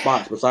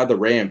spots besides the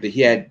Rams. That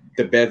he had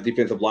the best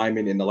defensive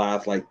lineman in the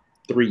last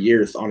 3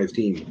 years on his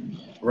team.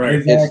 Right.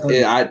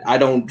 Exactly. I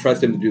don't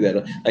trust him to do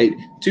that.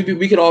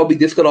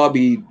 This could all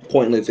be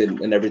pointless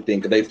and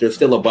everything because there's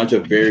still a bunch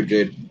of very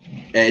good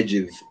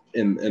edges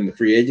in the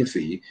free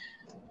agency,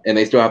 and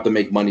they still have to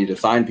make money to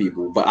sign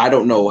people. But I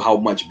don't know how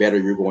much better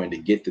you're going to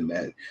get than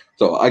that.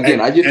 So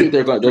again, I just think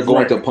they're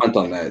going to punt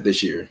on that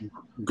this year.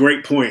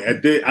 Great point.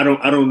 I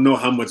don't know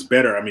how much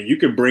better. I mean, you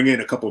can bring in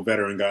a couple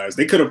veteran guys.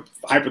 They could have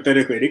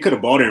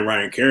bought in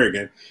Ryan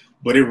Kerrigan.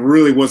 But it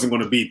really wasn't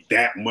going to be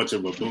that much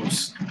of a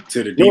boost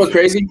to the defense. You know what's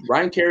crazy?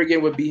 Ryan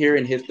Kerrigan would be here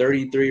in his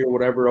 33 or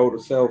whatever older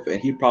self, and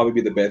he'd probably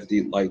be the best.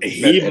 Exactly.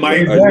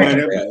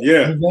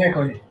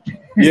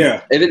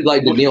 Yeah. And then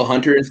Danielle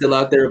Hunter is still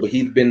out there, but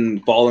he's been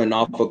falling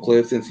off a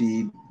cliff since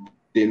he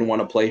didn't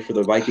want to play for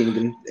the Vikings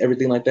and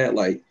everything like that.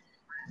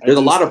 There's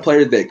a lot of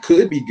players that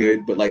could be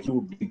good, but like you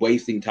would be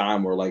wasting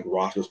time or like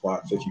roster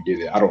spots if you did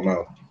it. I don't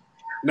know.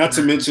 Not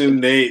to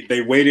mention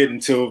they waited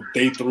until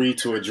day 3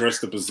 to address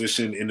the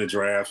position in the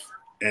draft,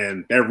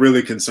 and that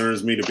really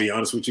concerns me, to be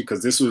honest with you,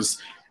 because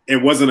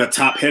it wasn't a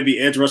top heavy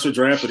edge rusher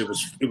draft, but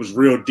it was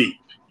real deep.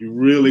 You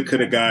really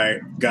could have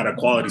got a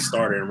quality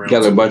starter in round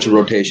 2. Got a bunch of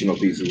rotational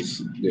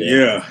pieces.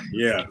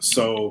 Yeah.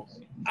 So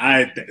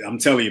I'm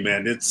telling you,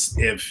 man,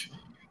 if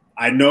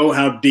I know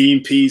how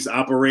Dean Pease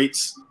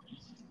operates,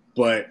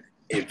 but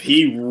if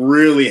he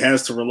really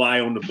has to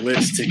rely on the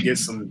blitz to get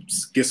some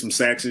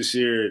sacks this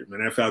year,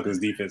 man, that Falcons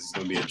defense is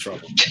going to be in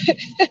trouble.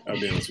 I'll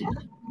be honest with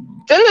you.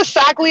 Didn't the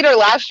sack leader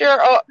last year?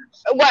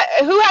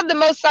 Who had the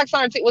most sacks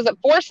on our team? Was it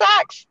 4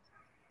 sacks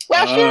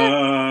last year?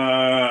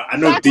 I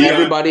know Sack Dion.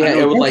 Everybody had,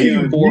 it was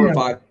like 4 or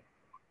 5.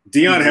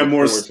 Dion had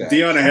more.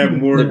 Dion had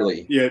more.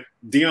 Literally. Yeah,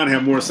 Dion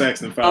had more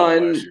sacks than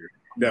Fowler last year.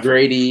 Definitely.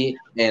 Grady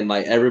and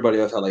like everybody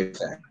else had like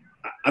sacks.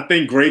 I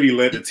think Grady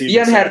led the team.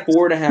 Dion had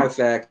 4.5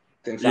 sacks,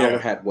 and Fowler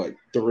had what,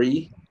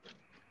 3?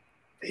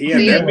 He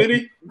had that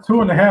many?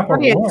 2.5 or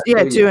 1.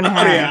 Yeah, 2.5.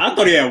 I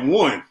thought he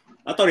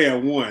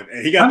had 1.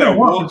 And he got that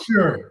one for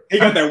sure. He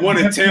got that one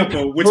in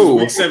Tampa, which is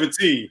week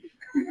 17.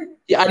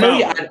 Yeah, I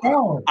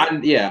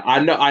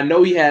know. I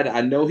know he had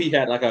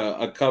like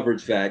a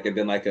coverage sack, and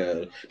then like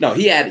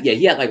he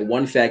had like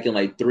 1 sack and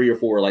like 3 or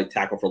 4 like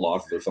tackle for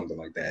losses or something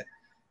like that.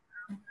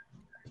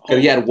 Because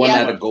he had 1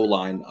 at the goal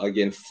line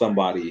against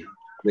somebody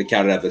that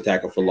counted as a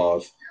tackle for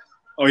loss.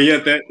 Oh, he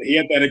had that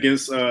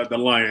against the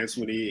Lions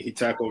when he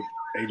tackled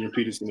Adrian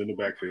Peterson in the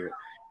backfield.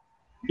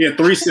 He had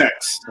 3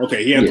 sacks.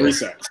 Okay, he had 3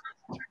 sacks.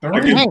 What?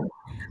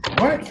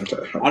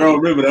 I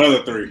don't remember the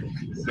other 3.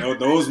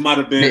 Those might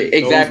have been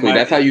exactly.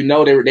 That's how you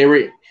know they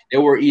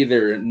were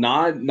either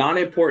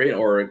non-important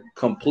or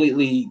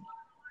completely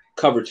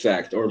coverage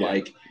sacks or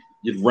like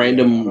just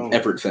random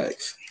effort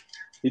sacks.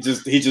 He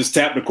just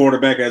tapped the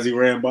quarterback as he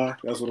ran by.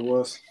 That's what it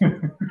was.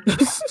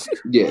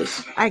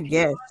 Yes, I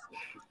guess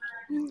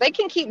they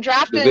can keep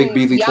drafting the Big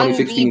Beasley young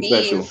 2016 DBs.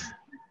 special.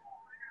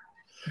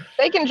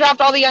 They can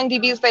draft all the young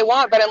DBs they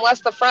want, but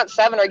unless the front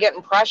 7 are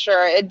getting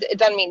pressure, it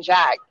doesn't mean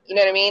jack. You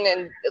know what I mean?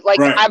 And like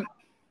right.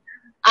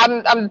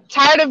 I'm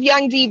tired of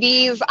young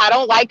DBs. I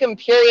don't like them,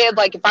 period.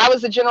 Like if I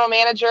was the general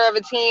manager of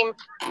a team,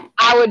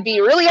 I would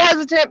be really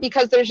hesitant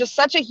because there's just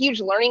such a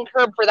huge learning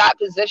curve for that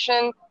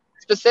position.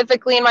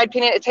 Specifically, in my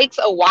opinion, it takes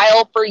a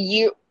while for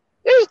you.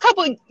 There's a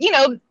couple,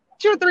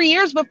 2 or 3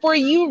 years before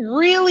you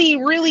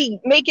really, really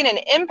making an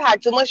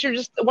impact, unless you're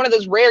just one of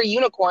those rare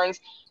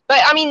unicorns. But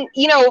I mean,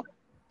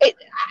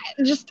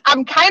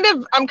 I'm kind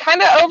of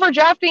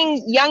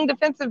overdrafting young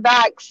defensive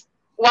backs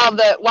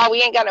while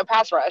we ain't got no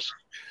pass rush.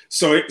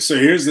 So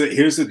here's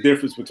the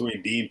difference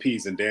between Dean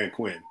Pease and Dan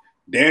Quinn.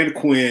 Dan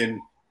Quinn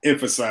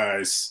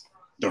emphasized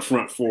the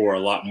front 4 a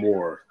lot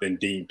more than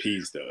Dean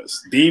Pease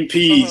does. Dean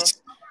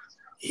Pease,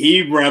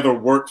 he'd rather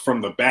work from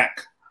the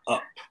back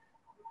up.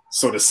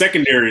 So the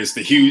secondary is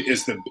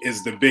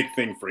the big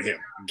thing for him,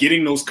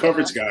 getting those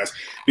coverage guys,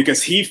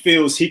 because he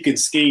feels he can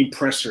scheme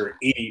pressure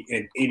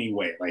in any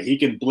way. Like he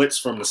can blitz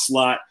from the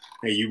slot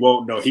and you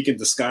won't know. He can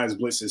disguise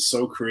blitzes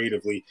so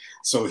creatively.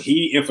 So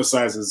he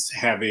emphasizes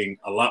having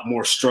a lot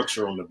more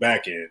structure on the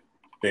back end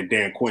than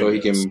Dan Quinn. So he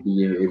can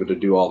be able to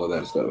do all of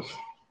that stuff.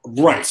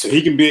 Right. So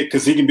he can be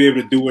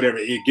able to do whatever.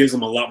 It gives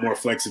him a lot more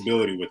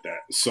flexibility with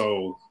that.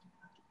 So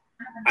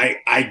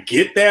I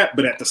get that,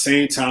 but at the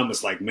same time,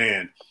 it's like,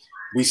 man,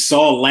 we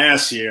saw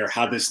last year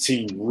how this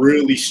team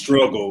really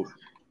struggled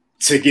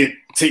to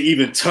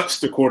even touch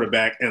the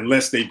quarterback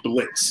unless they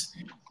blitz.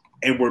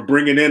 And we're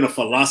bringing in a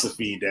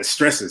philosophy that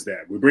stresses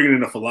that. We're bringing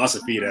in a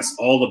philosophy that's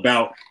all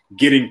about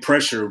getting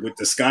pressure with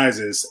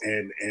disguises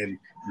and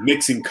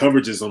mixing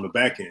coverages on the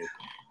back end.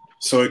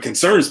 So it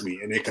concerns me,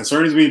 and it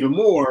concerns me even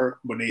more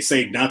when they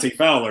say, Dante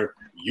Fowler,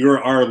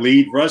 you're our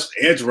lead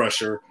edge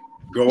rusher.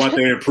 Go out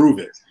there and prove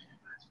it.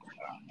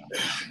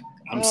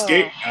 I'm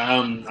scared.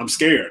 I'm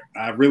scared.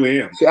 I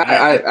really am. See,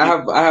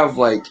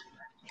 I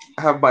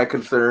have my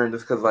concerns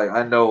because like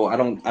I know I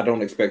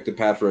don't expect the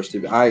pass rush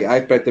to. I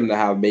expect them to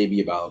have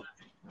maybe about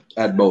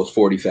at most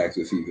 40 sacks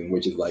this season,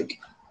 which is like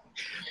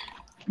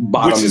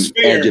bottom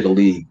edge of the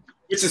league.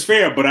 Which is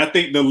fair, but I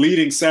think the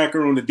leading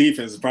sacker on the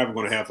defense is probably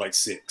going to have like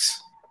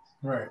 6.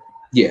 Right.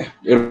 Yeah,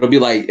 it'll be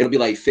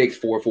like 6,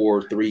 4,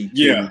 4, 3, 2,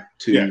 yeah.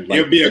 2. Yeah.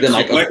 Like, but then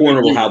like a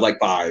corner will have like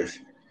 5.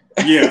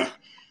 Yeah,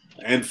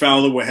 and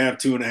Fowler will have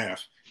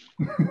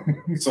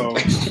 2.5. So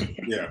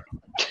yeah.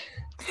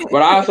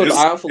 But I also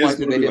like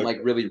that they didn't like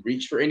really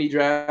reach for any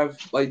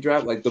draft. Like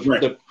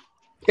the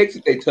picks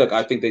that they took,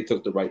 I think they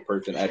took the right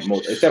person at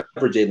most, except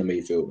for Jalen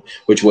Mayfield,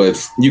 which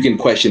was you can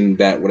question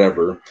that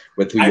whatever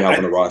with who you have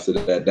on the roster.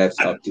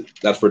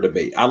 That's for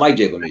debate. I like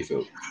Jalen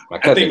Mayfield, my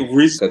cousin,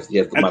 because he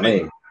has my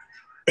name.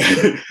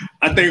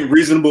 I think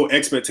reasonable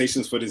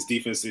expectations for this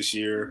defense this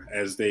year,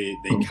 as they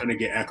kind of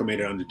get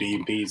acclimated under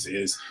DMPs,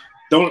 is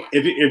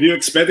if you're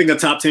expecting a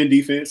top 10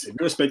 defense, if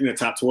you're expecting a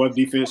top 12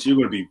 defense, you're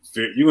going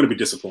to be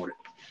disappointed.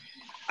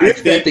 If you're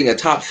expecting a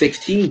top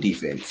 16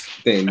 defense,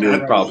 then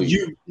you're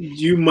probably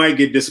you might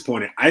get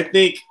disappointed. I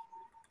think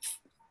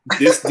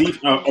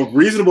a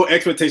reasonable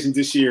expectation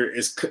this year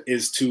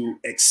is to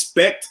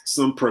expect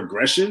some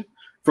progression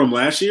from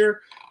last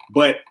year,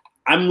 but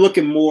I'm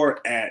looking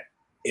more at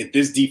if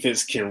this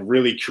defense can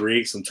really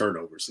create some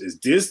turnovers.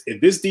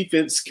 If this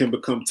defense can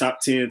become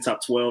top 10,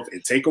 top 12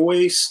 in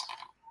takeaways,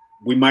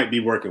 we might be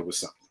working with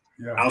something.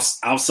 Yeah.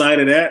 Outside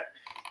of that,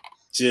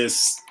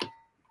 just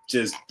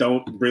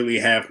don't really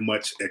have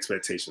much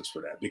expectations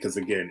for that, because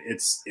again,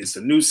 it's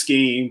a new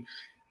scheme.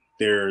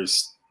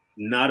 There's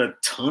not a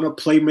ton of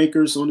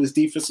playmakers on this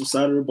defensive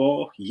side of the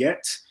ball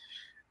yet.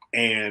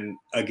 And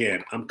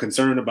again, I'm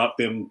concerned about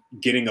them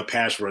getting a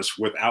pass rush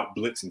without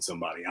blitzing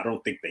somebody. I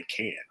don't think they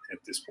can at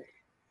this point.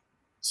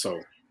 So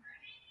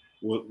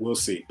we'll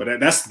see. But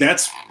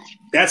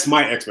that's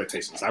my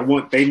expectations.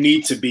 They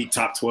need to be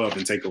top 12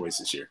 in takeaways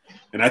this year.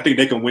 And I think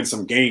they can win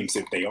some games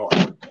if they are.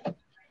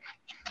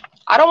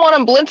 I don't want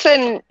them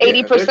blitzing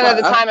 80% of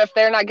the time if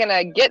they're not going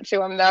to get to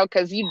them, though,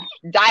 because you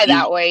die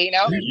that way, you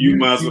know? You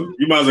might as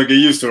well get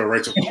used to it,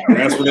 Rachel.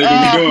 That's what they're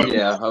going to be doing.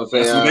 Yeah, I was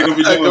saying, they're going to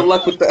be doing. Good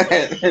luck with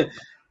that.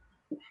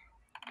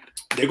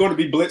 They're going to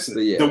be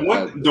blitzing. Yeah,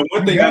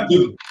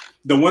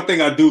 the one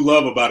thing I do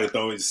love about it,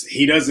 though, is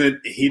he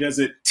doesn't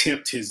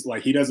tempt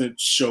he doesn't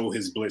show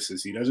his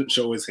blitzes. He doesn't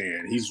show his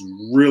hand. He's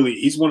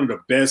one of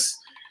the best.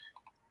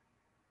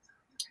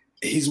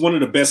 He's one of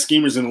the best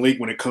schemers in the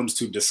league when it comes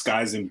to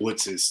disguising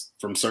blitzes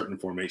from certain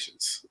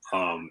formations.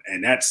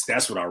 And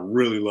that's what I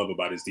really love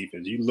about his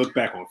defense. You look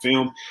back on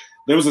film,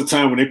 there was a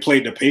time when they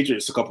played the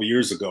Patriots a couple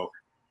years ago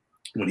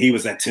when he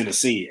was at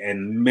Tennessee,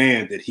 and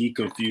man, did he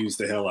confuse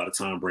the hell out of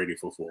Tom Brady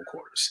for 4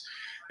 quarters.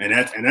 And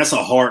that's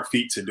a hard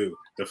feat to do.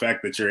 The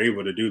fact that you're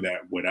able to do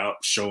that without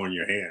showing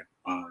your hand.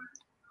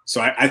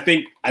 So I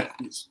think,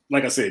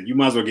 like I said, you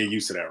might as well get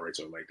used to that,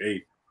 Rachel. Like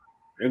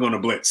they're going to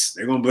blitz.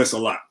 They're going to blitz a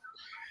lot.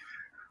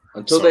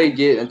 Unless I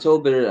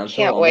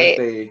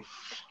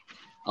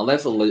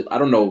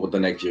don't know what the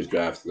next year's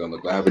draft is going to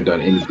look like. I haven't done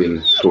anything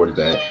towards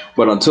that.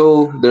 But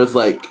until there's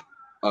like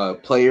a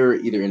player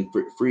either in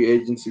free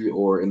agency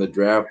or in the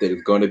draft that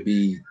is going to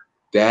be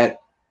that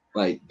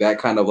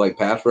kind of like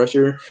pass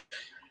rusher.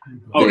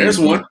 Oh, there's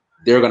one.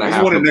 They're going to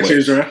have one in next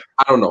year's draft.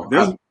 I don't know.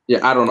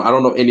 I don't know. I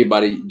don't know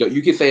anybody.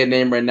 You can say a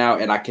name right now,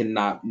 and I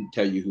cannot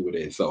tell you who it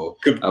is. So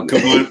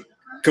Kayvon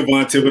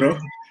Thibodeaux.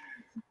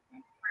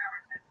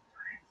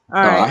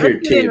 All right,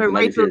 let's get into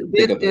Rachel's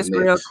business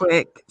real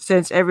quick,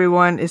 since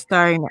everyone is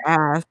starting to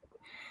ask.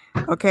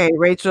 Okay,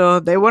 Rachel,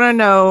 they want to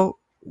know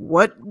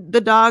what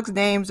the dogs'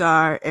 names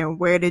are and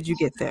where did you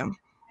get them?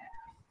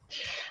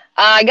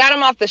 I got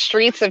them off the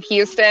streets of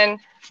Houston.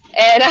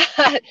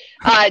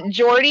 And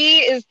Jordy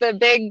is the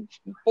big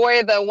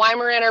boy, the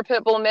Weimaraner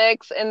pit bull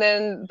mix, and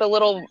then the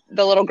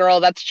little girl,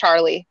 that's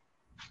Charlie.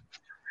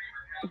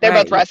 They're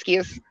both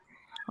rescues.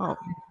 Oh,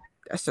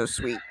 that's so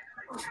sweet.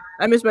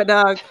 I miss my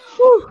dog.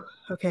 Whew.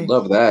 Okay.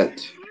 Love that.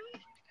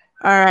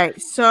 All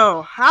right.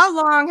 So, how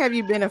long have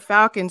you been a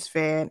Falcons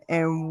fan,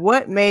 and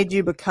what made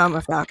you become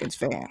a Falcons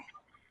fan?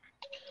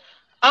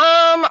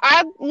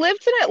 I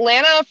lived in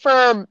Atlanta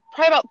for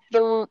probably about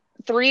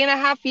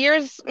 3.5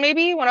 years,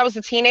 maybe, when I was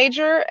a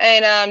teenager.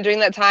 And during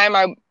that time,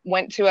 I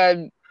went to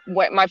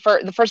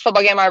the first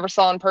football game I ever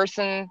saw in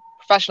person,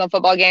 professional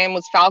football game,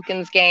 was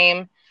Falcons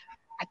game.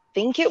 I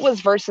think it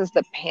was versus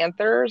the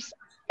Panthers.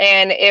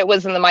 And it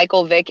was in the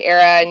Michael Vick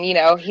era, and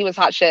he was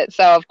hot shit.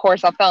 So of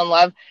course I fell in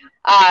love.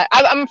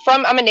 I'm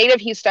a native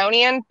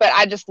Houstonian, but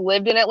I just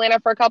lived in Atlanta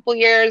for a couple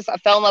years. I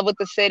fell in love with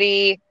the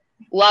city,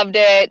 loved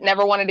it,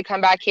 never wanted to come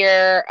back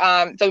here.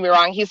 Don't get me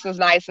wrong, Houston's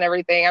nice and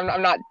everything.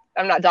 I'm not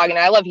dogging it.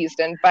 I love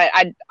Houston, but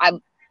I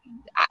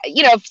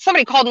if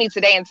somebody called me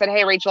today and said,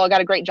 "Hey Rachel, I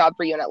got a great job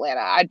for you in Atlanta,"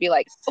 I'd be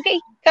like,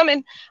 "Okay,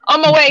 coming,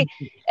 on my way."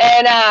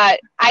 And I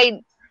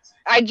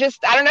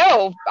don't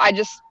know. I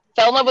just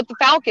fell in love with the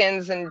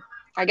Falcons, and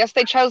I guess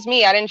they chose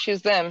me. I didn't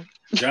choose them.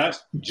 Josh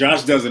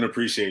doesn't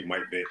appreciate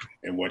Mike Vick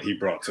and what he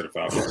brought to the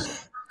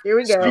Falcons. Here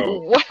we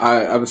go. So,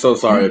 I'm so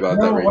sorry about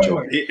that,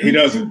 Rachel. He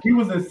doesn't. He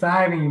was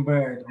exciting,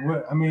 but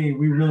we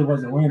really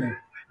wasn't winning.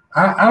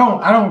 I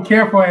don't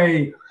care for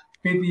a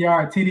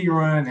 50-yard TD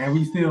run and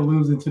we still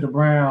losing to the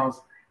Browns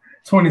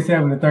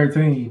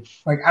 27-13.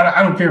 Like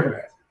I don't care for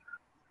that.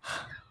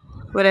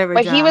 Whatever.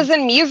 But he was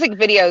in music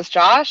videos,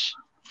 Josh.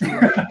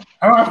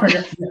 I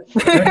forgot.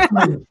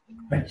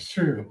 That's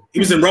true. He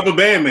was in Rubber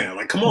Band Man.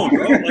 Like, come on,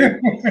 bro.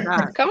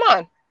 Like, come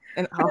on.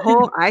 And a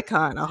whole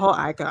icon.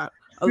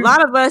 A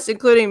lot of us,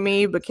 including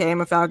me,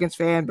 became a Falcons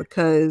fan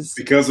because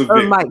of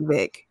Mike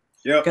Vick.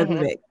 Yep. Because of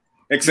Vick.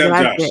 Except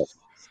Josh. Vick.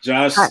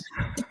 Josh.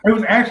 It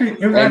was actually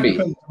me.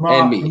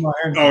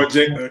 Oh,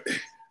 Jake.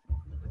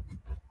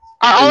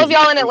 Are all of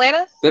y'all in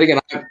Atlanta? Then again,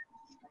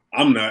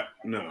 I'm not.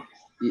 No.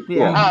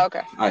 Yeah. Oh,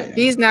 okay.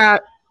 He's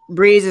not.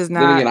 Breeze is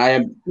not. Then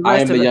again, I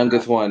am the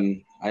youngest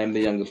one. I am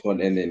the youngest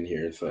one in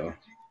here, so.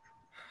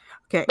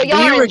 Okay. But y'all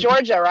are in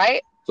Georgia,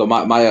 right? So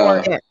my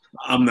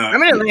I'm not.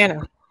 I'm in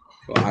Atlanta.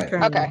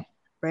 Well, okay.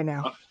 Right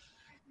now.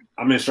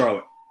 I'm in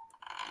Charlotte.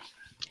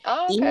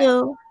 Oh,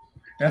 okay.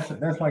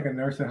 That's like a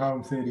nursing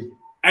home city.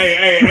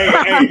 Hey,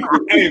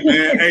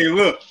 man. Hey,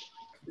 look.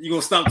 You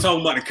gonna stop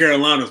talking about the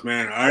Carolinas,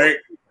 man, all right?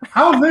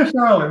 I was in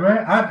Charlotte,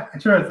 man.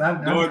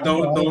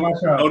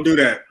 Don't do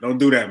that. Don't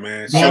do that,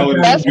 man.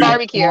 Charlotte, best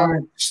barbecue.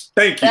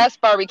 Thank you.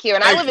 Best barbecue,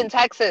 and I live in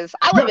Texas.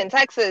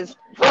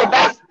 The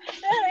best.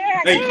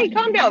 Hey,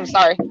 calm down.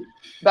 Sorry,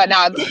 but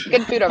no, it's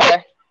good food over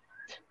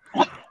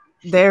there.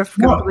 They're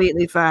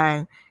completely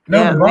fine.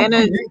 No, yeah, Atlanta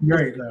is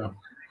great though.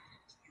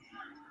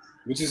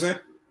 What you say?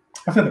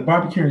 I said the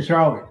barbecue in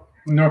Charlotte,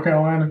 North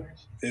Carolina.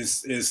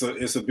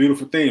 It's a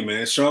beautiful thing,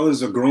 man.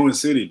 Charlotte's a growing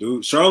city,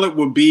 dude. Charlotte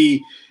will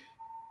be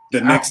the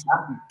next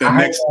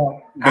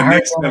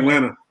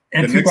Atlanta.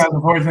 In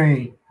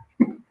 2014.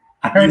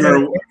 I heard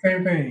the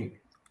same thing.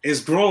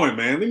 It's growing,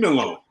 man. Leave me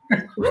alone.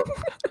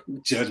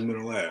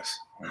 Judgmental ass.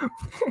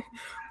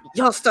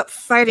 Y'all stop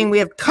fighting. We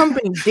have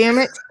company, damn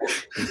it.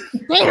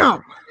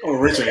 Damn. Oh,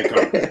 Rich ain't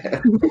coming.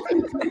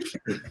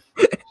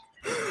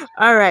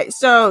 All right.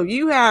 So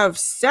you have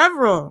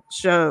several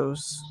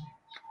shows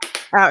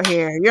out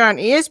here. You're on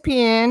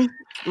ESPN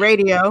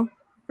Radio,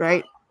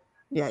 right?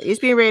 Yeah,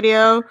 ESPN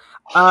Radio.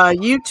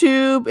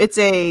 YouTube. It's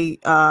a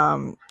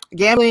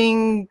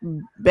gambling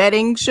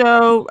betting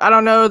show. I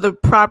don't know the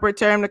proper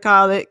term to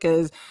call it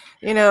because,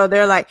 you know,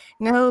 they're like,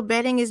 no,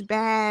 betting is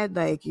bad.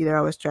 Like, they're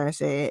always trying to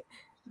say it.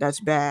 That's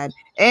bad.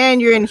 And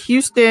you're in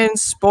Houston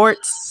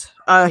Sports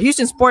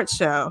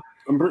Show.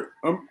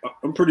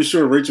 I'm pretty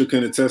sure Rachel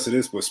can attest to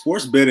this, but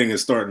sports betting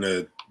is starting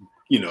to,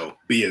 you know,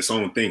 be its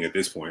own thing at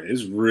this point.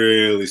 It's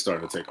really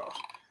starting to take off.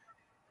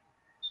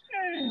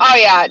 Oh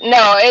yeah,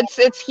 no,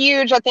 it's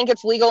huge. I think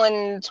it's legal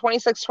in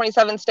 26,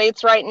 27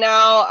 states right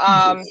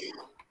now.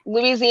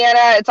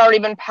 Louisiana, it's already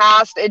been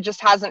passed. It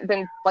just hasn't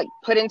been like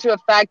put into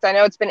effect. I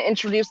know it's been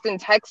introduced in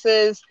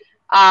Texas.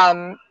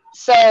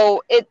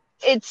 So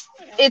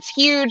it's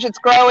huge. It's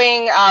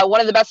growing.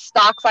 One of the best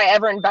stocks I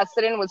ever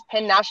invested in was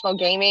Penn National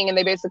Gaming, and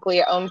they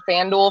basically own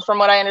FanDuel, from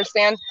what I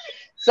understand.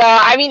 So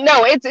I mean,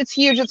 no, it's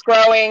huge. It's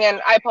growing,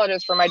 and I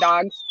apologize for my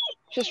dogs.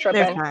 Just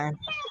tripping.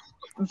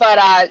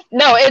 But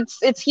no,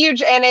 it's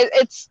huge, and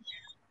it's,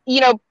 you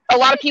know, a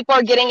lot of people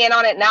are getting in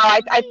on it now.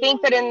 I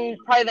think that in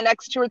probably the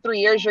next 2 or 3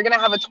 years, you're going to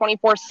have a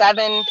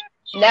 24/7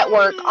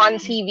 network on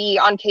TV,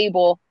 on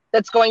cable,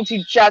 that's going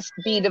to just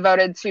be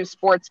devoted to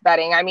sports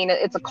betting. I mean,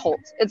 it's a cult.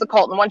 It's a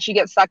cult. And once you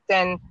get sucked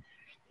in,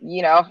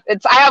 you know,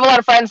 I have a lot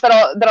of friends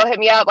that'll hit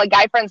me up, like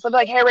guy friends. They'll be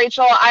like, hey,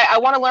 Rachel, I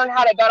want to learn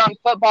how to bet on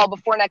football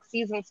before next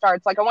season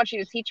starts. Like, I want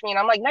you to teach me. And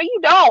I'm like, no, you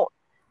don't.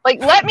 Like,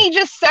 let me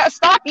just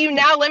stop you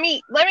now. Let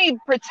me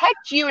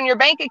protect you and your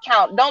bank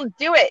account. Don't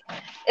do it.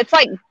 It's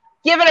like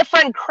giving a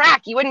friend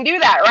crack. You wouldn't do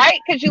that, right?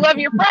 Because you love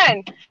your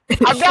friend.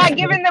 I'm not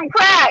giving them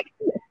crack.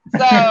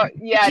 So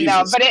yeah, Jesus.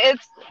 No, but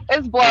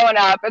it's blowing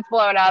up. It's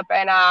blowing up,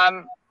 and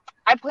I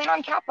plan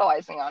on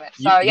capitalizing on it.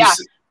 So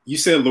you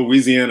said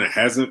Louisiana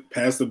hasn't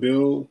passed the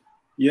bill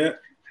yet?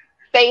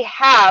 They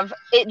have.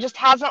 It just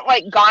hasn't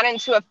like gone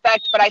into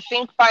effect. But I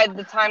think by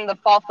the time the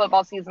fall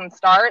football season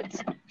starts,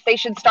 they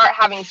should start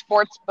having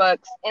sports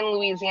books in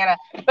Louisiana.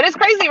 But it's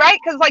crazy, right?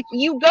 Because like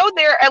you go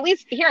there, at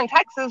least here in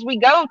Texas, we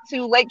go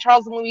to Lake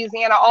Charles in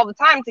Louisiana all the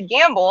time to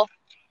gamble.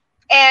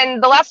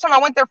 And the last time I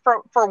went there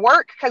for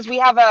work, because we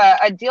have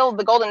a deal,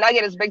 the Golden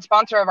Nugget is a big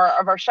sponsor of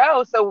our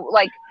show. So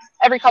like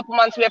every couple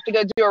months we have to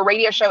go do a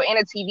radio show and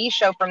a TV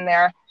show from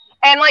there.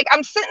 And like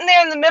I'm sitting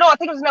there in the middle, I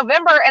think it was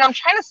November, and I'm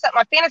trying to set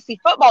my fantasy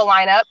football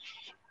lineup,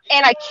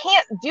 and I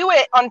can't do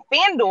it on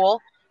FanDuel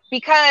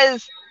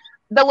because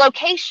the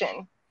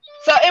location.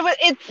 So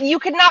you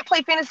could not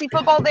play fantasy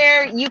football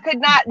there. You could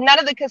not. None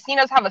of the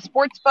casinos have a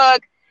sports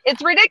book.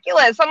 It's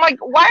ridiculous. I'm like,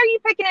 why are you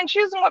picking and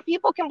choosing what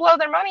people can blow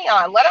their money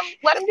on? Let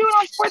them do it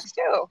on sports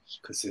too.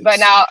 But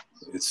now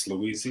it's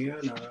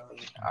Louisiana.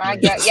 I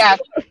get yeah.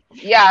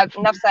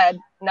 Enough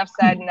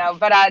said. No,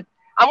 but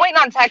I'm waiting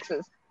on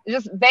Texas.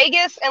 Just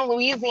Vegas and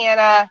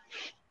Louisiana.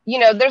 You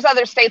know, there's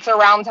other states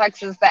around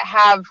Texas that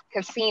have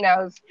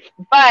casinos,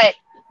 but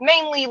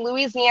mainly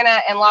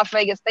Louisiana and Las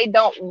Vegas, they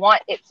don't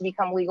want it to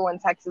become legal in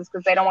Texas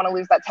because they don't want to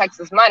lose that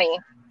Texas money.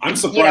 I'm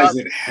surprised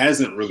it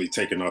hasn't really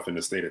taken off in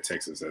the state of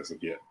Texas as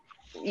of yet.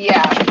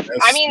 Yeah.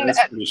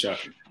 That's pretty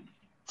shocking.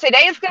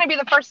 Today is going to be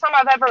the first time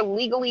I've ever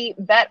legally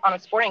bet on a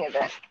sporting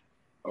event.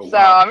 Oh, so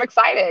wow. I'm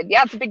excited.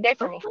 Yeah, it's a big day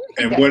for me.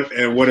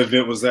 And what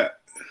event was that?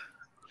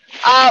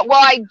 Well,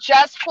 I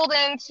just pulled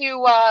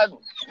into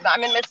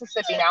I'm in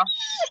Mississippi now,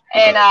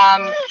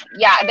 and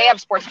yeah, they have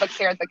sports books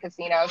here at the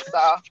casino, so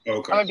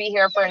I'm gonna be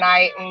here for a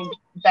night and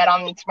bet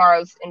on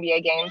tomorrow's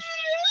NBA games.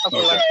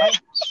 Hopefully Wednesday.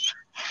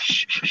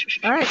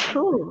 All right,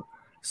 cool.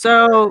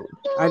 So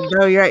I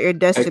know you're at your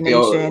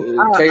destination.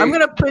 I'm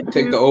gonna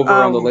take the over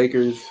on the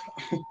Lakers.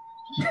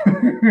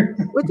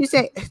 What'd you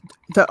say?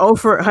 The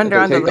over under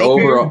on the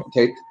Lakers.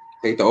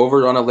 Take the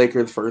over on the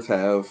Lakers first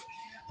half.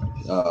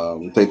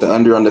 Take the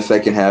under on the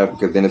second half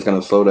because then it's going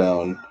to slow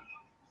down.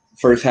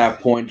 First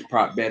half points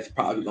prop bet's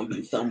probably going to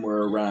be somewhere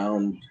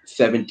around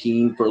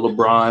 17 for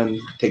LeBron.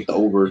 Take the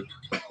over.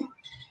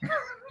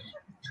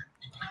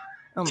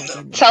 Oh my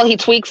goodness. Till he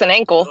tweaks an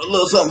ankle. A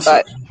little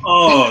something.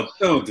 Oh,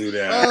 don't do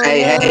that.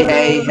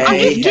 Hey. I'm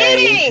just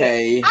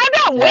kidding. I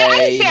didn't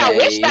say I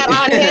wish that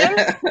on him.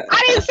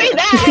 I didn't say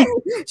that.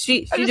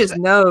 She just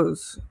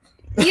knows.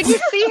 You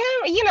just see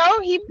him, you know,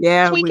 he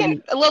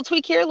tweaking a little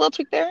tweak here, a little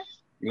tweak there.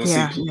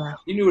 Yeah.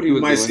 He knew what he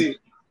was doing.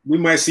 We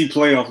might see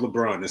playoff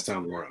LeBron this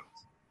time around.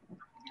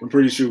 I'm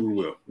pretty sure we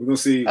will. We're gonna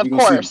see. Of we're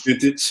gonna course.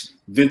 see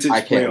vintage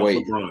I can't playoff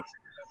wait. LeBron.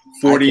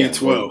 40 and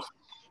 12.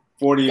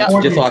 40 and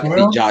 12. Just so I can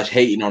see Josh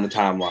hating on the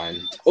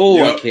timeline.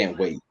 Oh, I can't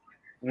wait.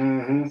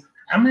 Mm-hmm.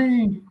 I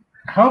mean,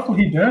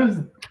 hopefully he does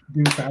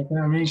do something.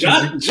 I mean,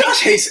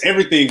 Josh hates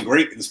everything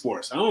great in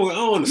sports. I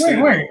don't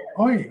understand. Wait.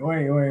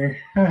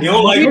 You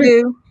don't like You it.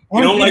 do.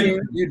 You don't like.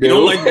 You You do.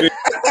 don't like Vic.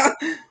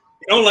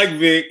 He don't like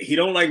Vic. He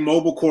don't like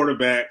mobile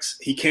quarterbacks.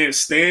 He can't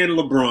stand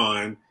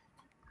LeBron.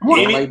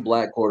 He don't like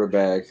black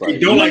quarterbacks. He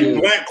don't like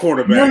black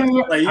quarterbacks. No,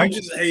 like you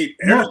just hate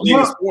everything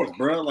in sports,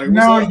 bro. Like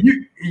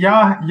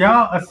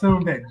y'all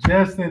assume that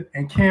Justin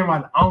and Cam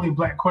are the only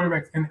black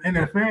quarterbacks in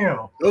the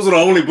NFL. Those are the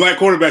only black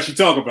quarterbacks you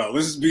talk about.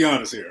 Let's just be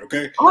honest here,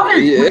 okay?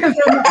 Because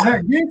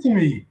they're good to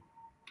me.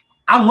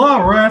 I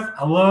love Russ.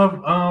 I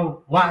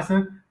love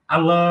Watson. I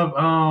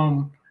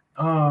love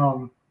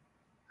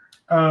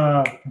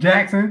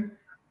Jackson.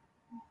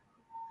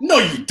 No,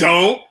 you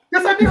don't.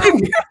 Yes, I do.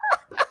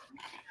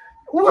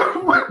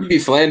 You be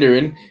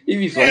slandering.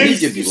 He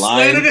just be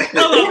lying. The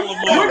hell out of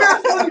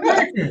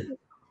Lamar.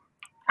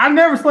 I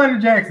never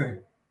slandered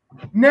Jackson.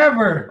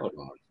 Never. Hold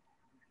on.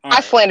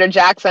 I slander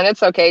Jackson.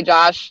 It's okay,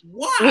 Josh.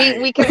 Why?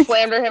 We can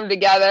slander him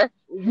together.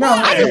 No,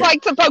 I just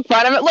like to poke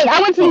fun of it. Look,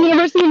 I went to the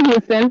University of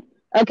Houston,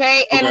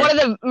 okay? And one of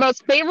the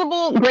most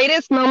favorable,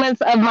 greatest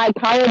moments of my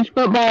college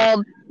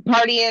football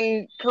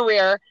partying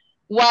career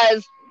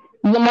was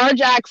Lamar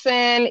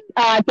Jackson.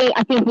 I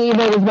think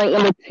Louisville was ranked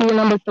number 2 or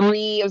number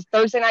 3. It was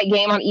Thursday night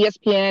game on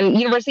ESPN.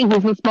 University of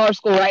Houston, smaller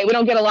school, right? We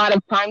don't get a lot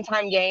of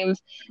primetime games.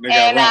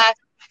 And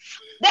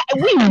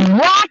we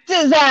rocked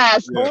his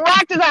ass.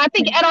 Rocked his ass. I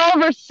think Ed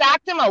Oliver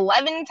sacked him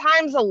 11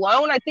 times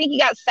alone. I think he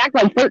got sacked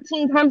like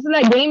 13 times in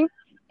that game.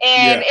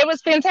 And it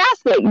was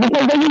fantastic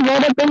because then he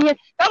rolled up in here.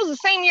 That was the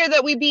same year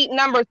that we beat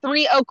number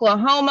 3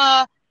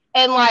 Oklahoma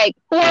and like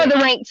 4 of the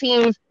ranked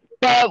teams,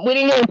 but we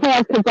didn't get the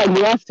playoffs because like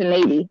we lost to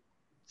Navy.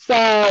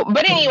 So,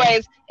 but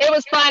anyways, it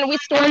was fun. We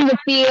stormed the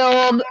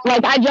field.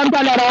 Like I jumped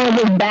on that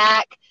Oliver's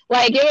back.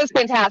 Like it was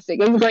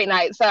fantastic. It was a great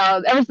night. So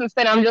ever since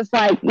then, I'm just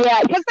like, yeah,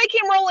 because they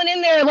came rolling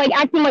in there like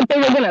acting like they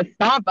were gonna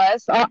stomp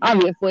us,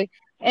 obviously,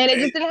 and it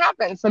just didn't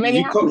happen. So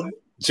maybe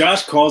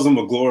Josh calls him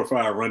a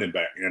glorified running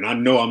back, and I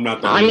know I'm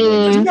not the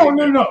only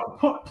one. No.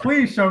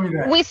 Please show me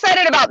that. We said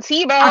it about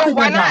Tebow.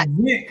 Why not?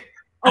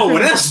 Oh, well,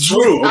 that's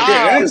true.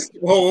 Okay, that's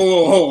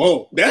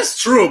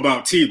that's true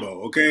about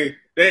Tebow. Okay,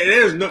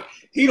 there's no.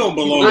 He don't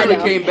belong. He really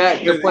came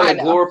back to play a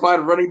glorified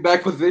running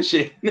back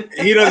position.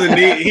 He doesn't.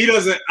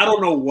 I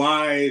don't know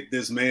why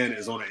this man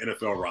is on an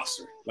NFL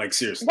roster. Like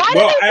seriously. Why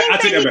well, do I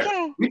take that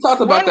back. We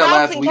talked about that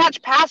last week.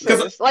 Catch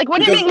passes. Like,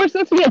 wouldn't it make more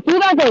sense to be a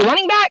fullback or a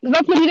running back?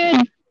 That's what he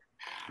did.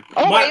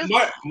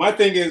 My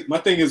thing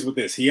is with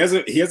this. He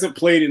hasn't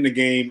played in the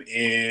game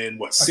in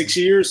what 6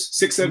 years,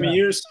 7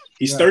 years.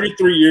 He's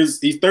 33 years.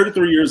 He's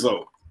 33 years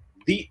old.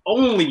 The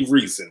only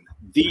reason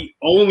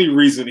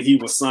he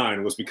was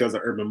signed was because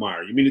of Urban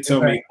Meyer. You mean to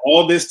tell me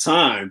all this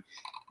time,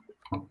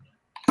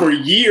 for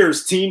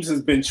years, teams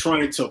has been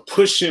trying to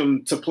push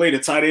him to play the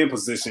tight end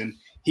position.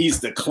 He's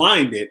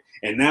declined it,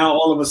 and now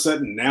all of a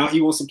sudden, now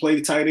he wants to play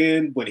the tight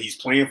end when he's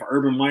playing for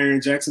Urban Meyer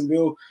in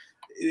Jacksonville.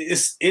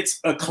 It's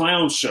a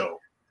clown show.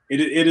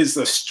 It is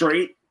a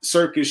straight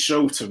circus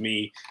show to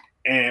me.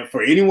 And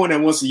for anyone that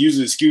wants to use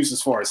an excuse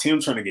as far as him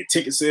trying to get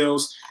ticket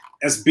sales,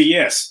 that's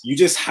BS. You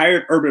just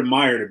hired Urban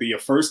Meyer to be your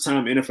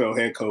first-time NFL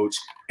head coach,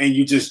 and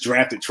you just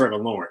drafted Trevor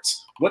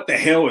Lawrence. What the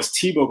hell is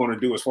Tebow going to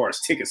do as far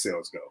as ticket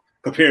sales go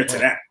compared to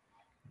that?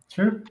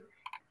 True.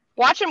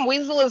 Watch him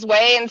weasel his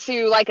way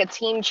into like a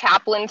team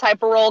chaplain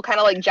type of role, kind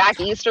of like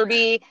Jack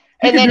Easterby,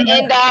 and then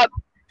end up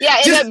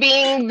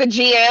being the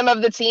GM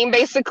of the team,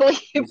 basically.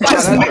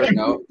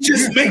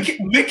 Just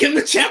make him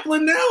the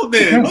chaplain now,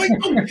 then. Like,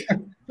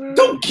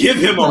 don't give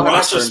him a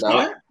roster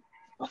spot.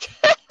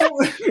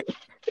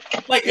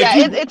 Like,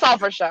 it's all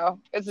for show.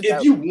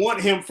 If you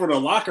want him for the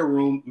locker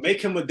room,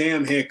 make him a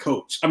damn head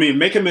coach. I mean,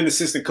 make him an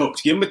assistant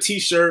coach. Give him a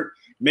T-shirt.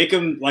 Make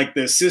him like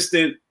the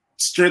assistant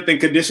strength and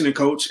conditioning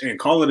coach, and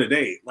call it a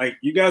day. Like,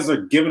 you guys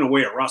are giving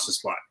away a roster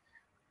spot,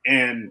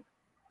 and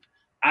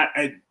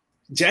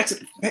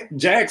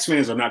Jags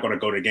fans are not going to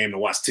go to the game to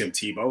watch Tim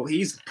Tebow.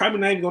 He's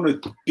probably not even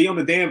going to be on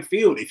the damn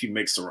field if he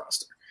makes the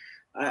roster.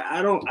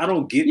 I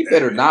don't get. He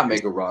better not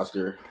make a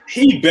roster.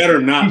 He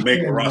better not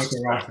make a roster.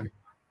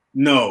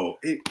 No,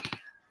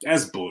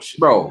 that's bullshit,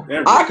 bro.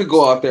 I could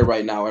go out there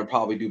right now and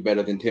probably do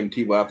better than Tim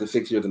Tebow after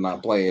 6 years of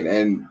not playing.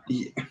 And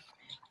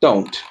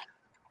don't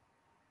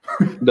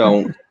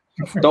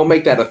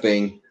make that a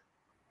thing.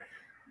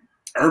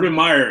 Urban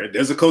Meyer.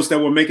 There's a coach that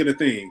will make it a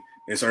thing.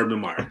 It's Urban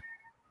Meyer.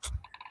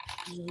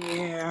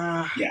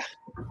 Yeah.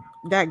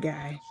 That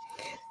guy.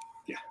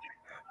 Yeah.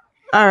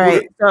 All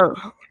right.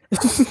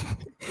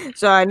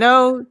 So I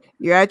know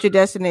you're at your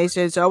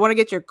destination. So I want to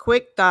get your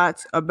quick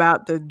thoughts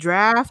about the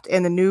draft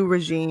and the new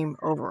regime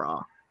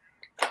overall.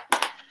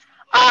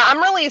 I'm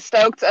really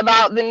stoked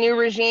about the new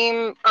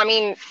regime. I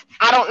mean,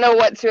 I don't know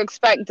what to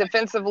expect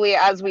defensively,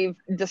 as we've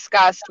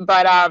discussed,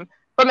 but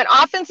from an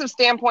offensive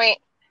standpoint,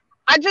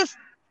 I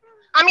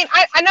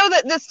know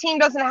that this team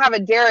doesn't have a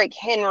Derrick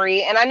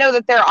Henry, and I know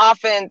that their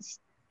offense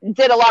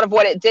did a lot of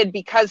what it did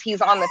because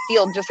he's on the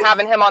field. Just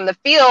having him on the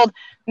field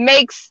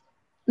makes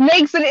an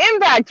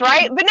impact,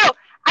 right? But no,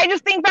 I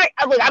just think back.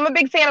 Look, I'm a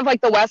big fan of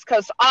like the West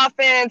Coast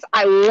offense.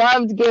 I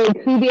loved Gary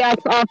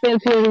Kubiak's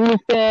offense here in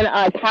Houston.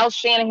 Kyle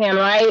Shanahan,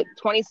 right?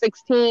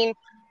 2016,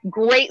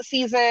 great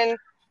season.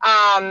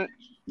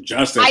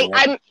 Justin, I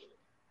don't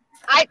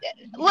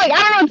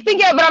know what to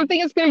think of, but I'm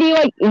thinking it's going to be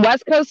like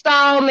West Coast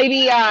style,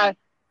 maybe a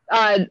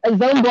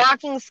zone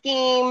blocking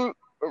scheme,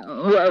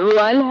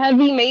 run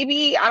heavy,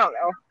 maybe. I don't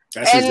know.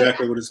 That's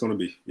exactly what it's going to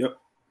be. Yep.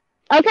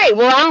 Okay,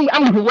 well,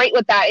 I'm great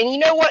with that. And you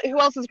know what? Who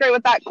else is great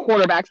with that?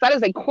 Quarterbacks. That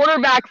is a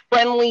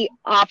quarterback-friendly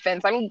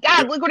offense. I mean,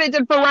 God, look what it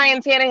did for Ryan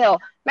Tannehill.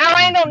 Matt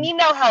Ryan don't need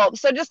no help.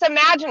 So just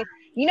imagine,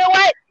 you know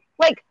what?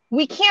 Like,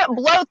 we can't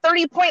blow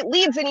 30-point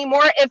leads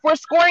anymore if we're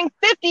scoring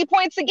 50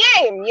 points a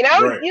game, you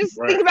know? Right, you just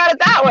think about it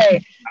that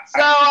way.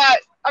 So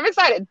I'm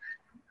excited.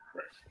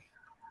 Right.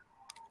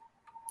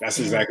 That's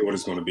exactly what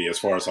it's going to be as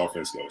far as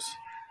offense goes.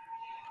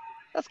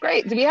 That's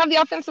great. Do we have the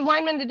offensive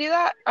linemen to do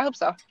that? I hope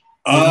so.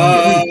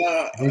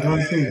 We're going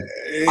to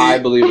see. I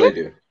believe they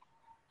do.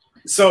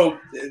 So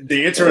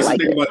the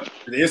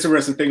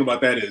interesting thing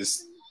about that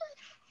is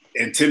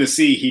in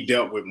Tennessee, he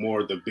dealt with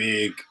more of the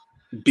big,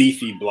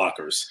 beefy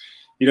blockers.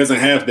 He doesn't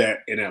have that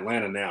in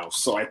Atlanta now.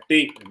 So I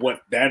think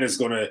what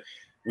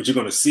you're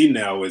gonna see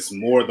now is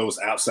more of those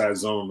outside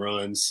zone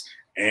runs.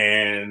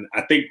 And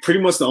I think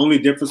pretty much the only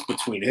difference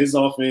between his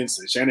offense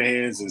and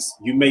Shanahan's is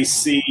you may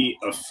see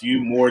a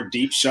few more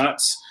deep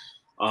shots,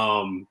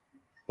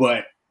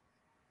 but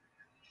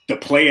the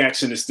play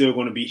action is still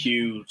going to be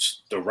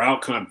huge. The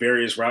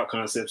various route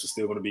concepts are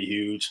still going to be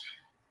huge.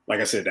 Like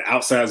I said, the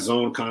outside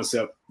zone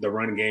concept, the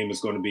run game is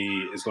going to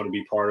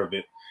be part of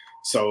it.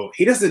 So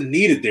he doesn't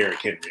need a Derrick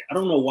Henry. I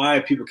don't know why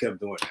people kept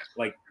doing that.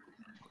 Like,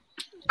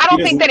 I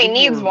don't think that he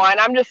needs one.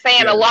 I'm just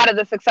saying a lot of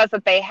the success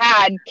that they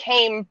had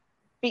came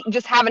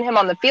just having him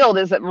on the field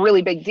is a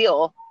really big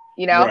deal,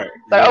 you know? Right,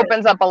 so it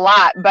opens up a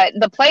lot. But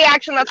the play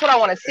action, that's what I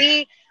want to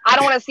see. I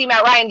don't want to see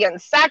Matt Ryan getting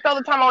sacked all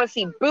the time. I want to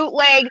see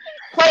bootleg,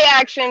 play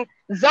action,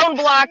 zone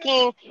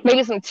blocking,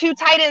 maybe some 2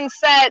 tight end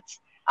sets.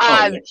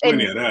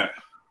 Plenty of that.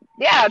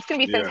 Yeah, it's going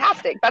to be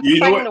fantastic. That's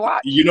exciting to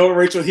watch. You know what,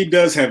 Rachel? He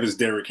does have his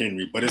Derrick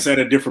Henry, but it's at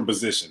a different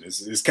position.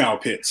 It's Kyle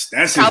Pitts.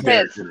 That's his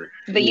Derrick Henry.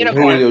 The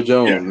unicorn. Julio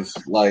Jones.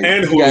 Yeah.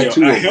 And Julio.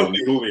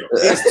 Julio.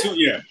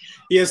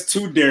 He has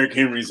 2 Derrick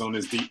Henrys on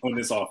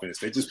this offense.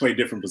 They just play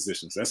different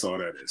positions. That's all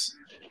that is.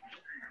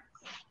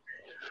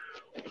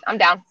 I'm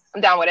down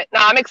with it. No,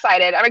 I'm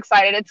excited.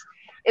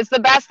 It's the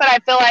best that I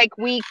feel like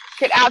we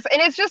could ask.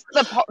 And it's just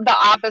the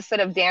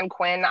opposite of Dan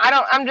Quinn.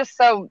 I'm just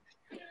so...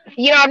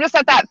 I'm just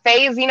at that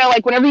phase,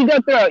 like whenever you go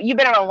through you've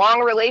been in a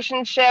long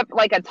relationship,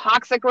 like a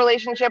toxic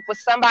relationship with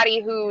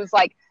somebody who's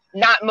like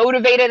not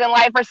motivated in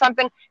life or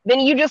something, then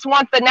you just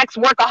want the next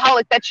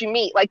workaholic that you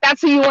meet. Like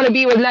that's who you want to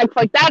be with next.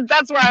 Like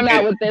that's where I'm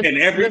at with this. And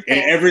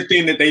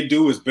everything that they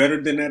do is better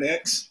than that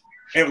ex.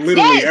 And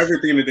literally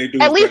everything that they do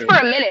at least for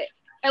a minute.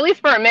 At least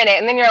for a minute.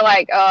 And then you're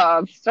like,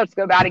 starts to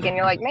go bad again.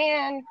 You're like,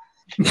 man,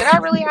 did I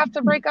really have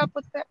to break up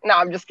with that? No,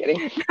 I'm just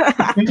kidding.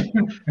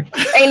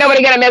 Ain't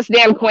nobody gonna miss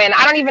Dan Quinn.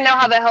 I don't even know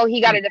how the hell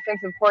he got a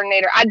defensive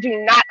coordinator. I do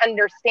not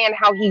understand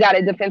how he got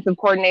a defensive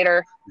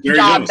coordinator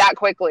job that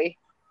quickly.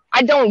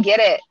 I don't get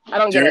it. You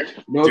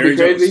know what'd be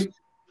crazy?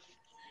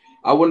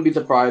 I wouldn't be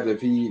surprised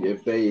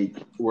if they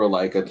were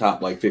like a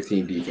top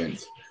 15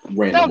 defense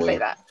randomly. Don't say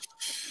that.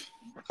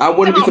 I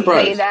wouldn't be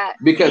surprised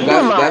because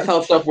that's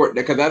how stuff works.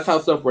 Because that's how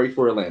stuff works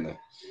for Atlanta.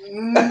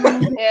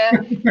 Yeah.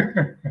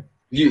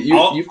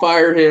 You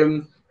fire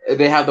him,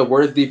 they have the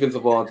worst defense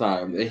of all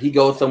time. And he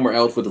goes somewhere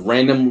else with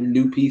random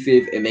new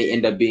pieces, and they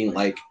end up being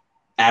like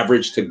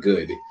average to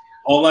good.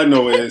 All I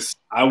know is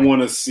I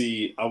want to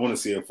see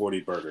a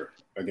 40 burger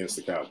against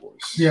the Cowboys.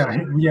 Yeah,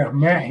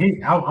 Matt.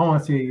 I want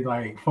to see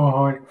like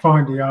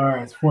 400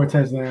 yards, 4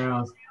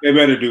 touchdowns. They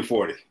better do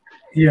 40.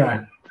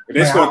 Yeah.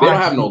 They don't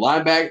have no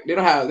linebacker. They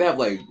have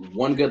like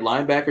one good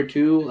linebacker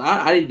too.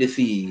 I need to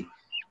see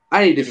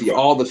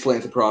all the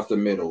slants across the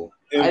middle.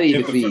 I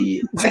need to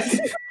see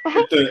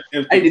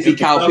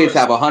Kyle Pitts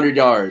have 100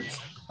 yards.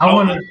 I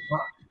want to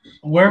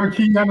wherever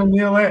Keith got a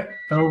meal at,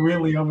 throw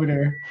Ridley over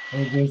there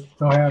and just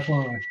go have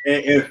fun.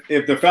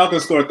 If the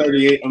Falcons score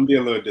 38, I'm gonna be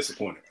a little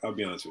disappointed. I'll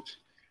be honest with you.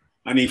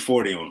 I need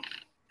 40 on them.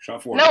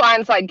 Shot 40. No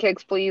onside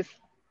kicks, please.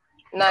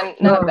 None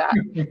of that.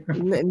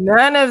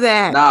 None of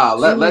that. Nah,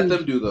 let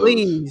them do those.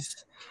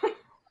 Please.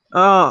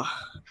 Oh,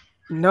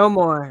 no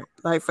more.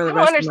 Like for the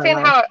rest of my life. I don't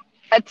understand how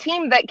a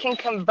team that can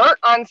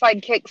convert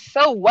onside kicks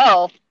so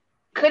well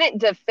couldn't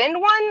defend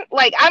one.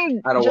 Like I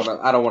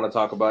don't want to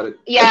talk about it.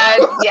 Yeah,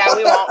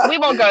 we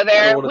won't go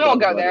there. We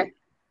won't go there.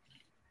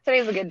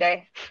 Today's a good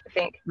day, I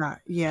think.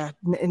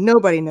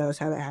 Nobody knows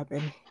how that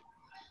happened.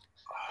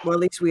 Well, at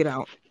least we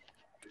don't.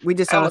 We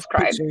just saw this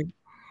picture.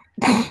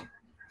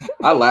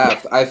 I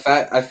laughed. I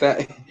sat. I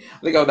think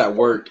I was at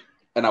work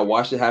and I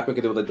watched it happen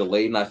because it was a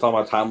delay, and I saw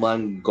my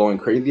timeline going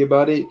crazy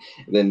about it.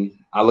 And then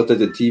I looked at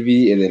the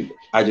TV, and then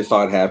I just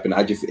saw it happen.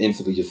 I just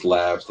instantly just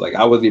laughed. Like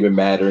I wasn't even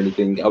mad or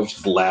anything. I was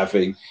just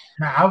laughing.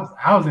 Nah,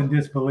 I was in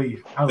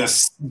disbelief.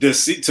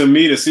 To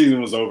me, the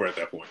season was over at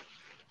that point.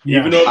 Yeah.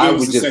 Even though I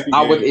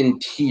was in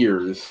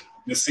tears.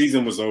 The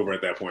season was over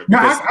at that point. No,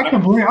 I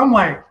can believe. I'm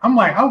like,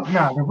 oh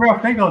no, the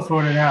ref they gonna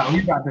sort it out.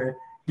 We about to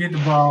get the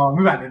ball.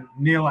 We about to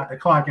kneel out the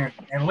clock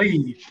and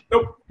leave.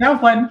 Nope. And I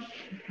was like,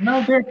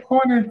 no, they're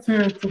pointing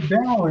to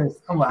Dallas.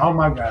 I'm like, oh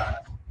my god.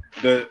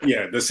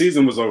 The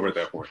season was over at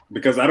that point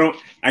because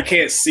I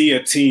can't see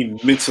a team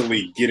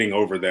mentally getting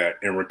over that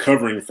and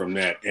recovering from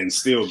that and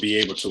still be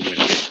able to win.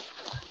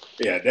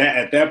 Yeah,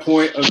 at that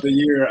point of the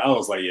year, I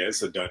was like, yeah,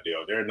 it's a done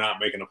deal. They're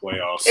not making the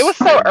playoffs. It was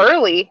so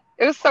early.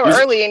 It was so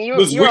early, and you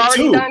were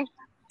already done.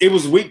 It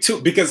was week 2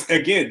 because,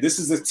 again, this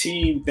is a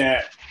team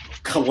that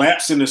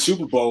collapsed in the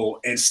Super Bowl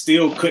and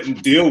still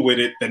couldn't deal with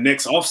it the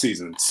next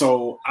offseason.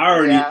 So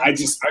I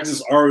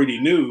just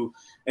already knew,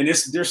 and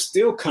they're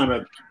still kind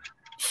of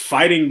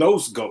fighting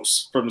those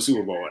ghosts from the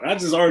Super Bowl. And I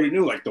just already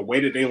knew, like, the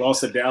way that they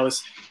lost to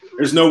Dallas,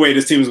 there's no way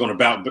this team is going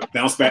to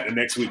bounce back the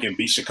next week and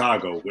beat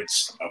Chicago,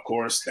 which, of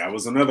course, that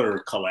was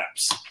another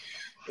collapse.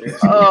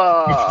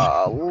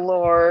 Oh,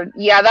 Lord.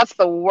 Yeah, that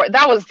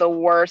was the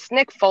worst.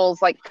 Nick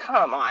Foles, like,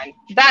 come on.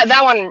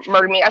 That one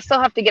murdered me. I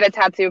still have to get a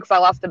tattoo because I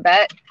lost a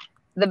bet.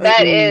 The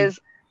bet is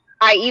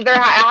I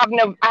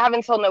have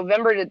until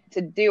November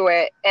to do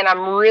it, and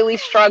I'm really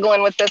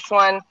struggling with this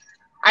one.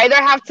 I either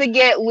have to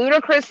get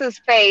Ludacris's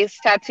face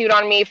tattooed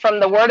on me from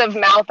the Word of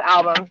Mouth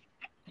album,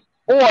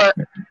 Word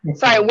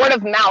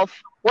of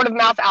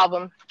Mouth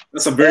album.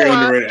 That's a very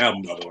underrated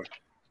album, by the way.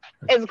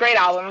 It's a great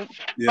album.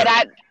 Yeah.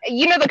 But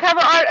the cover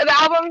art of the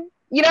album,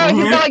 he's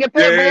got like a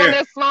pit bull in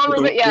this small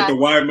room. With the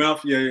wide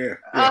mouth, yeah.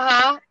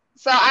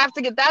 So I have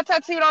to get that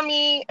tattooed on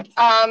me,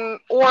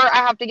 or I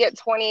have to get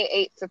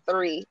 28-3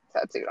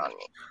 tattooed on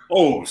me.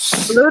 Oh,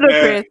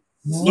 Ludacris.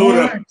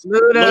 Luda.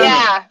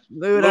 Yeah.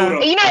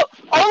 Luda.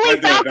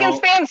 Only Falcons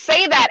fans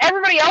say that.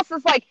 Everybody else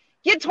is like,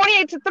 get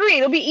 28-3.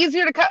 It'll be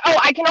easier to cut. Oh,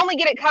 I can only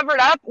get it covered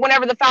up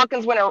whenever the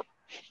Falcons win a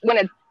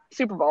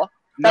Super Bowl.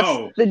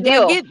 That's the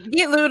deal. Get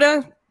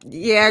Luda.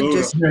 Yeah, Luda.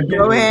 Just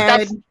go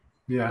ahead.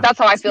 That's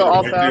how I feel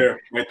also.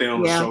 Right there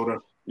on the shoulder.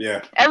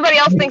 Yeah. Everybody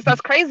else thinks that's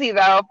crazy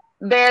though.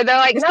 They're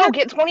like, no,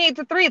 get 28-3.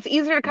 It's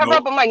easier to cover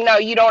up. I'm like, no,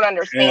 you don't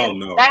understand.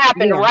 No. That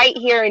happened right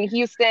here in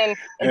Houston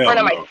in front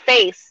of my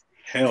face.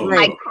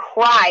 I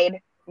cried.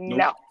 Nope.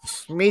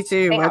 No. Me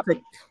too. I took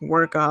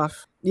work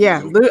off.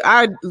 Yeah,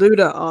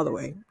 Luda all the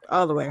way.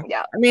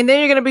 Yeah. I mean, then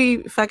you're gonna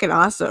be fucking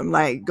awesome,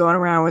 like going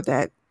around with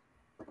that.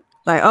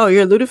 Like, oh,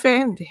 you're a Luda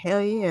fan?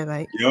 Hell yeah!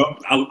 Like, yep,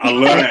 I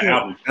love that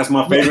album. That's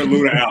my favorite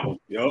Luda album.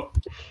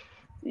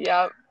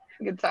 Yep.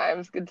 Good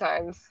times.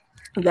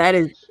 That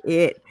is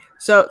it.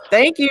 So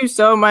thank you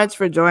so much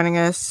for joining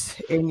us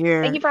in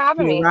your Thank you for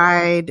having me.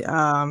 Ride,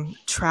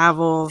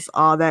 travels,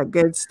 all that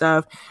good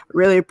stuff.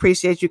 Really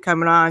appreciate you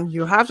coming on.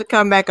 You'll have to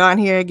come back on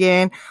here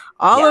again.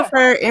 All of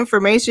her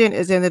information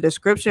is in the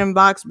description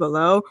box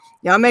below.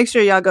 Y'all make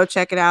sure y'all go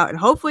check it out. And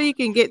hopefully you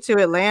can get to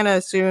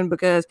Atlanta soon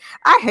because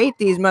I hate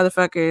these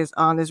motherfuckers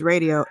on this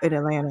radio in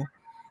Atlanta.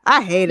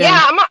 I hate them.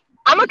 Yeah,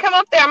 I'm going to come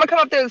up there. I'm going to come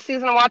up there this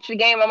season and watch the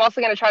game. I'm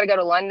also going to try to go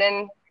to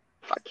London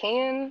if I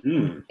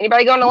can.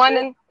 Anybody going to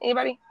London?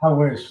 Anybody? I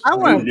wish. I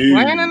wasn't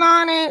planning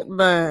on it,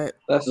 but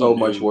that's so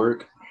much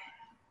work.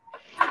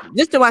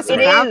 Just to watch the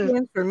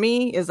Falcons for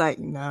me is like,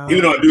 no.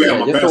 Even though I do have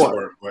my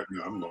passport, but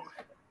no, I'm going.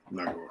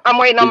 I'm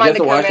waiting on mine to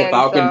come watch in. the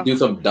Falcons do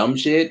some dumb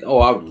shit. Oh,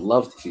 I would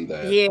love to see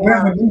that. Yeah, we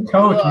have a new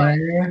coach,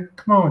 man.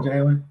 Come on,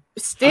 Jalen.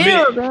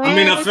 Still, man. I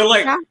mean, I feel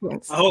like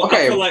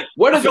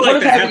what has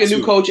having a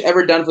new coach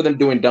ever done for them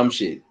doing dumb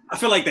shit? I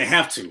feel like they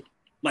have to.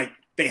 Like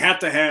they have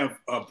to have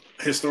a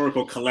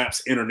historical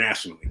collapse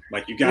internationally.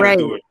 Like you got to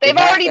do it. They've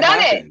already done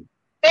it.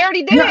 They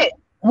already did it.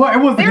 Well,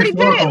 it was. They already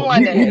did it in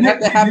London. It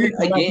had to happen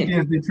again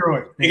against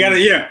Detroit. You got to,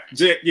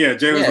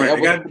 Jalen's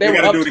right. They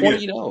got to do it again.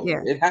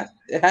 Yeah,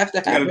 it has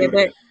to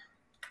happen.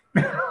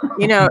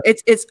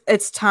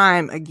 It's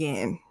time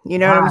again. You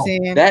know what I'm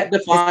saying? That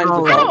defines.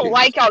 I don't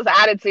like y'all's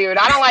attitude.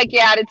 I don't like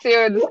your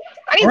attitude.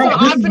 I need some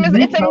optimism.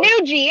 It's a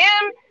new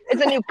GM.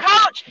 It's a new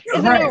coach.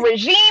 It's a new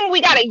regime. We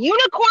got a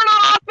unicorn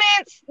on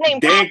offense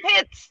named Kyle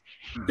Pitts.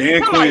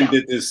 Dan Quinn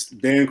did this.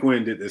 Dan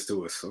Quinn did this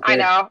to us. Okay? I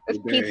know. It's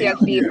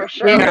PTSD for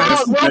sure. We're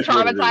all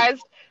traumatized.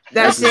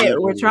 That's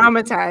it. We're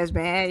traumatized,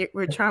 man.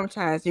 We're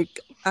traumatized. You're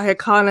out here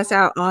calling us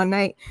out all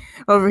night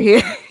over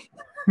here.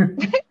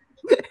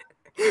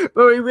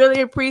 But we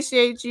really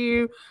appreciate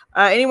you.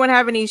 Anyone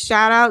have any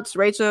shout outs?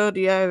 Rachel,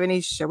 do you have any?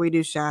 Shall we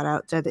do shout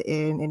outs at the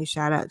end? Any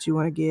shout outs you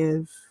want to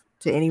give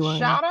to anyone?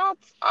 Shout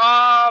outs?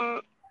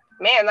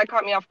 Man, that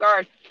caught me off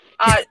guard.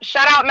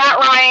 Shout out Matt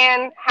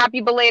Ryan.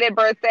 Happy belated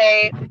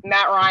birthday,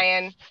 Matt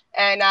Ryan.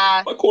 And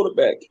my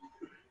quarterback.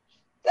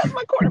 That's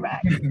my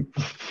quarterback.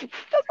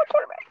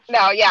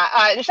 No,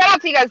 yeah. Shout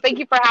out to you guys. Thank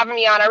you for having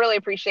me on. I really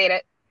appreciate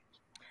it.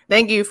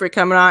 Thank you for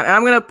coming on. And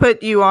I'm going to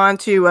put you on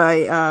to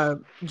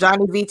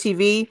Johnny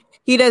VTV.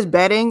 he does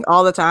betting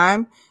all the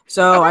time.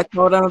 So I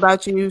told him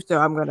about you. So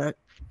I'm gonna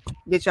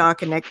get y'all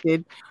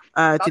connected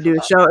to do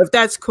a show if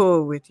that's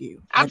cool with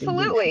you.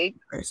 Absolutely.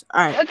 All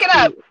right. Hook it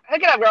up,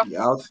 girl.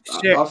 Yeah,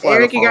 I'll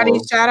Eric, you got any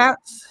shout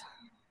outs?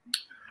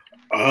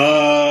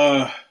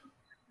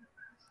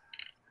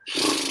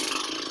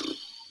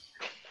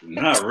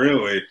 Not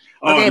really.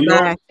 Okay,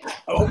 bye.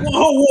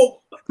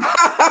 Whoa.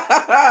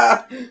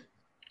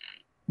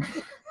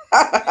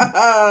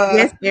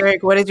 Yes,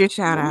 Eric, what is your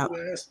shout out?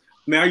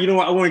 Now, you know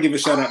what? I want to give a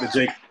shout out to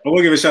Jake. I want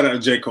to give a shout out to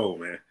J. Cole,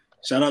 man.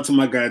 Shout out to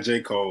my guy,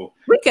 J. Cole.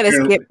 We could have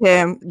skipped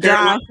him.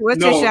 Josh,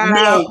 what's your shout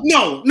out?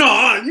 No.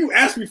 You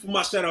asked me for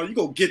my shout out. You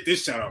go get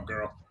this shout out,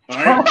 girl.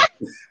 All right?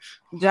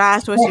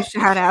 Josh, what's your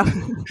shout out?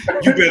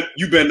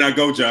 You better not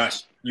go,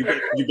 Josh. You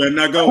better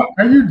not go.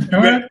 Are you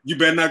done? You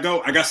better not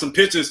go. I got some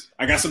pictures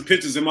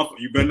in my.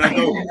 You better not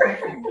go.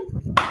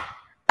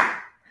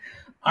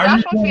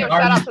 Josh wants to give a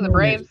shout out to the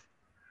Braves.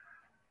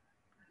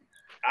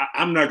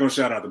 I'm not gonna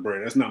shout out the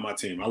Braves. That's not my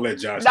team. I'll let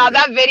Josh. No,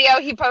 that video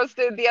he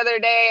posted the other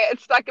day,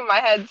 it's stuck in my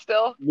head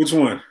still. Which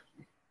one?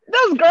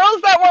 Those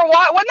girls that were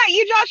wasn't that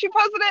you, Josh? You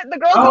posted it. The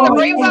girls in the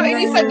Braves,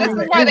 and you said this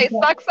is why they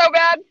suck so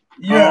bad.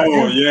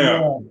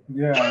 Yeah.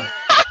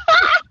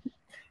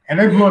 And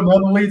they blew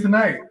another lead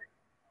tonight.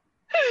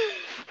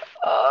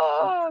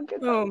 Oh,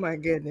 goodness. Oh my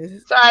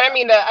goodness. Sorry, I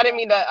didn't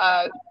mean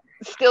to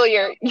steal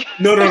your.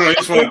 No.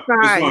 It's fine. It's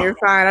fine. You're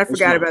fine. I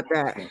forgot about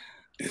that.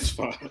 It's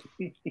fine.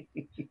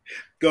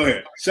 Go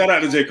ahead. Shout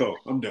out to J. Cole.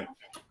 I'm done.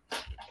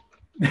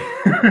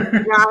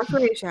 Josh, what are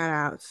your shout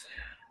outs?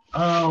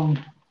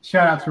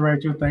 Shout out to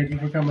Rachel. Thank you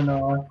for coming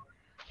on.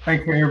 Thank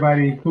you for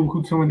everybody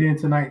who tuned in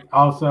tonight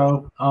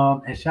also.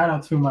 And shout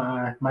out to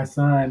my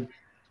son,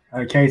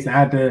 Casey. I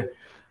had to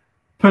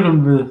put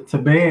him to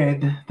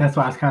bed. That's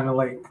why it's kind of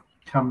late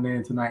coming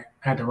in tonight.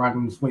 I had to rock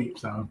him to sleep.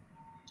 So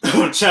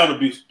child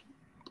abuse.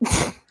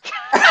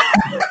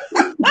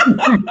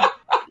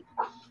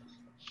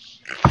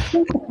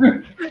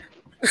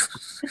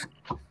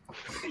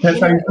 That's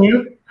how you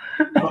feel?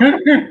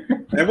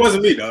 That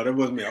wasn't me, though. That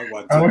wasn't me. I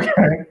was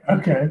watching.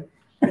 Okay.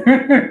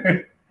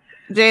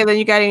 Jalen,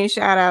 you got any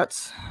shout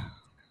outs?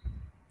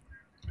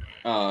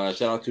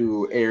 Shout out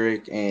to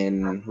Eric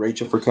and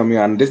Rachel for coming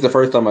on. This is the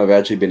first time I've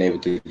actually been able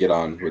to get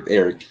on with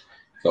Eric.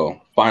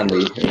 So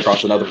finally,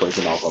 across another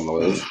person off on the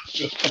list.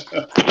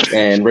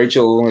 And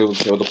Rachel, it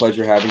was a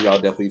pleasure having you. I'll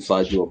definitely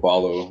slide you a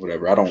follow,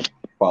 whatever. I don't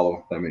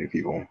follow that many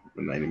people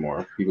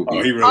anymore. People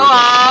be, he really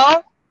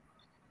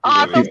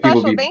Aww, so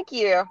special. Thank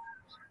you.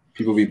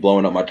 People be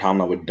blowing up my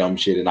timeline with dumb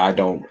shit, and I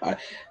don't.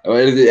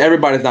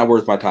 Everybody's not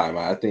worth my time.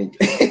 I think.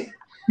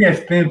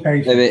 Yes, been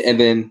patient. And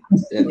then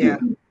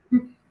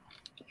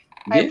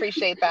I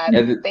appreciate that.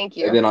 Thank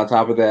you. And then on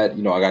top of that,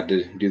 I got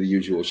to do the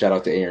usual. Shout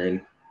out to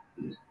Aaron,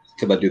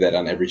 because I do that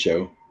on every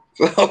show.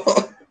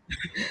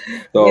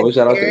 So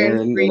shout out to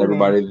Aaron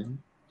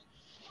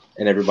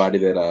and everybody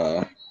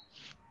that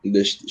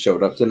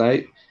showed up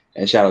tonight,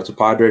 and shout out to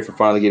Padre for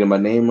finally getting my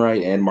name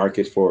right, and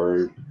Marcus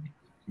for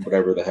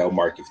whatever the hell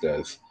Marcus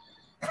does.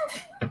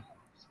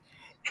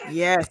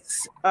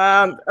 Yes.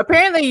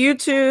 Apparently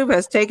YouTube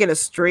has taken a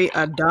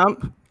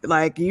dump.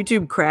 Like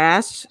YouTube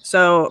crashed.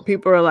 So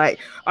people are like,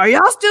 are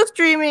y'all still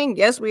streaming?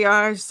 Yes, we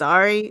are.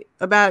 Sorry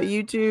about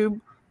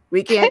YouTube.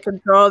 We can't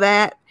control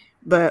that,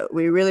 but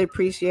we really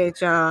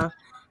appreciate y'all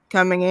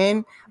coming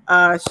in.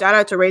 Shout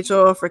out to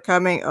Rachel for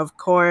coming. Of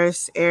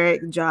course,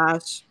 Eric,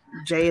 Josh,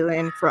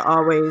 Jalen for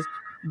always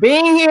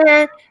being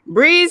here.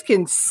 Breeze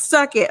can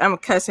suck it. I'm gonna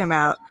cuss him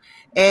out.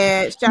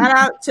 And shout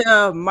out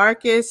to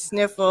Marcus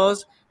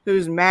Sniffles,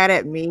 who's mad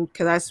at me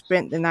because I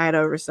spent the night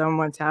over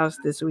someone's house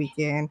this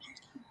weekend.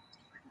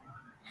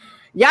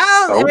 Y'all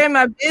are in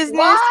my business.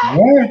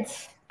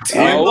 What?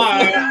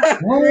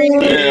 TMI.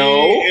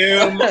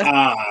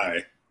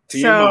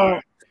 So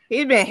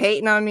he's been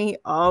hating on me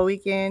all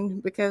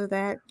weekend because of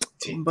that.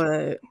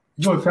 But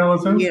you gonna tell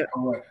us who? Yeah.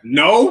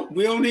 No,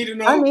 we don't need to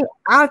know. I mean,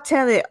 I'll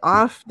tell it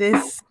off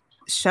this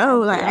show.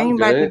 Like I ain't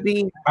about to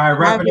be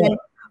having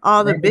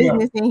all the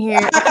business in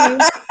here. Okay?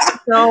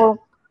 So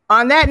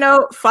on that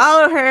note,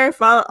 follow her,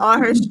 follow all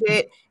her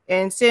shit,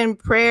 and send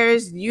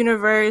prayers,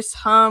 universe,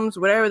 hums,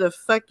 whatever the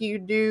fuck you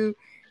do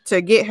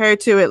to get her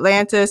to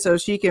Atlanta so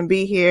she can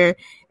be here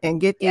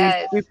and get these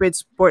stupid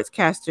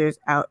sportscasters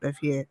out of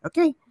here.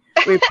 Okay.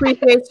 We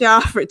appreciate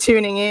y'all for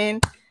tuning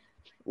in.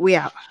 We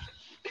out.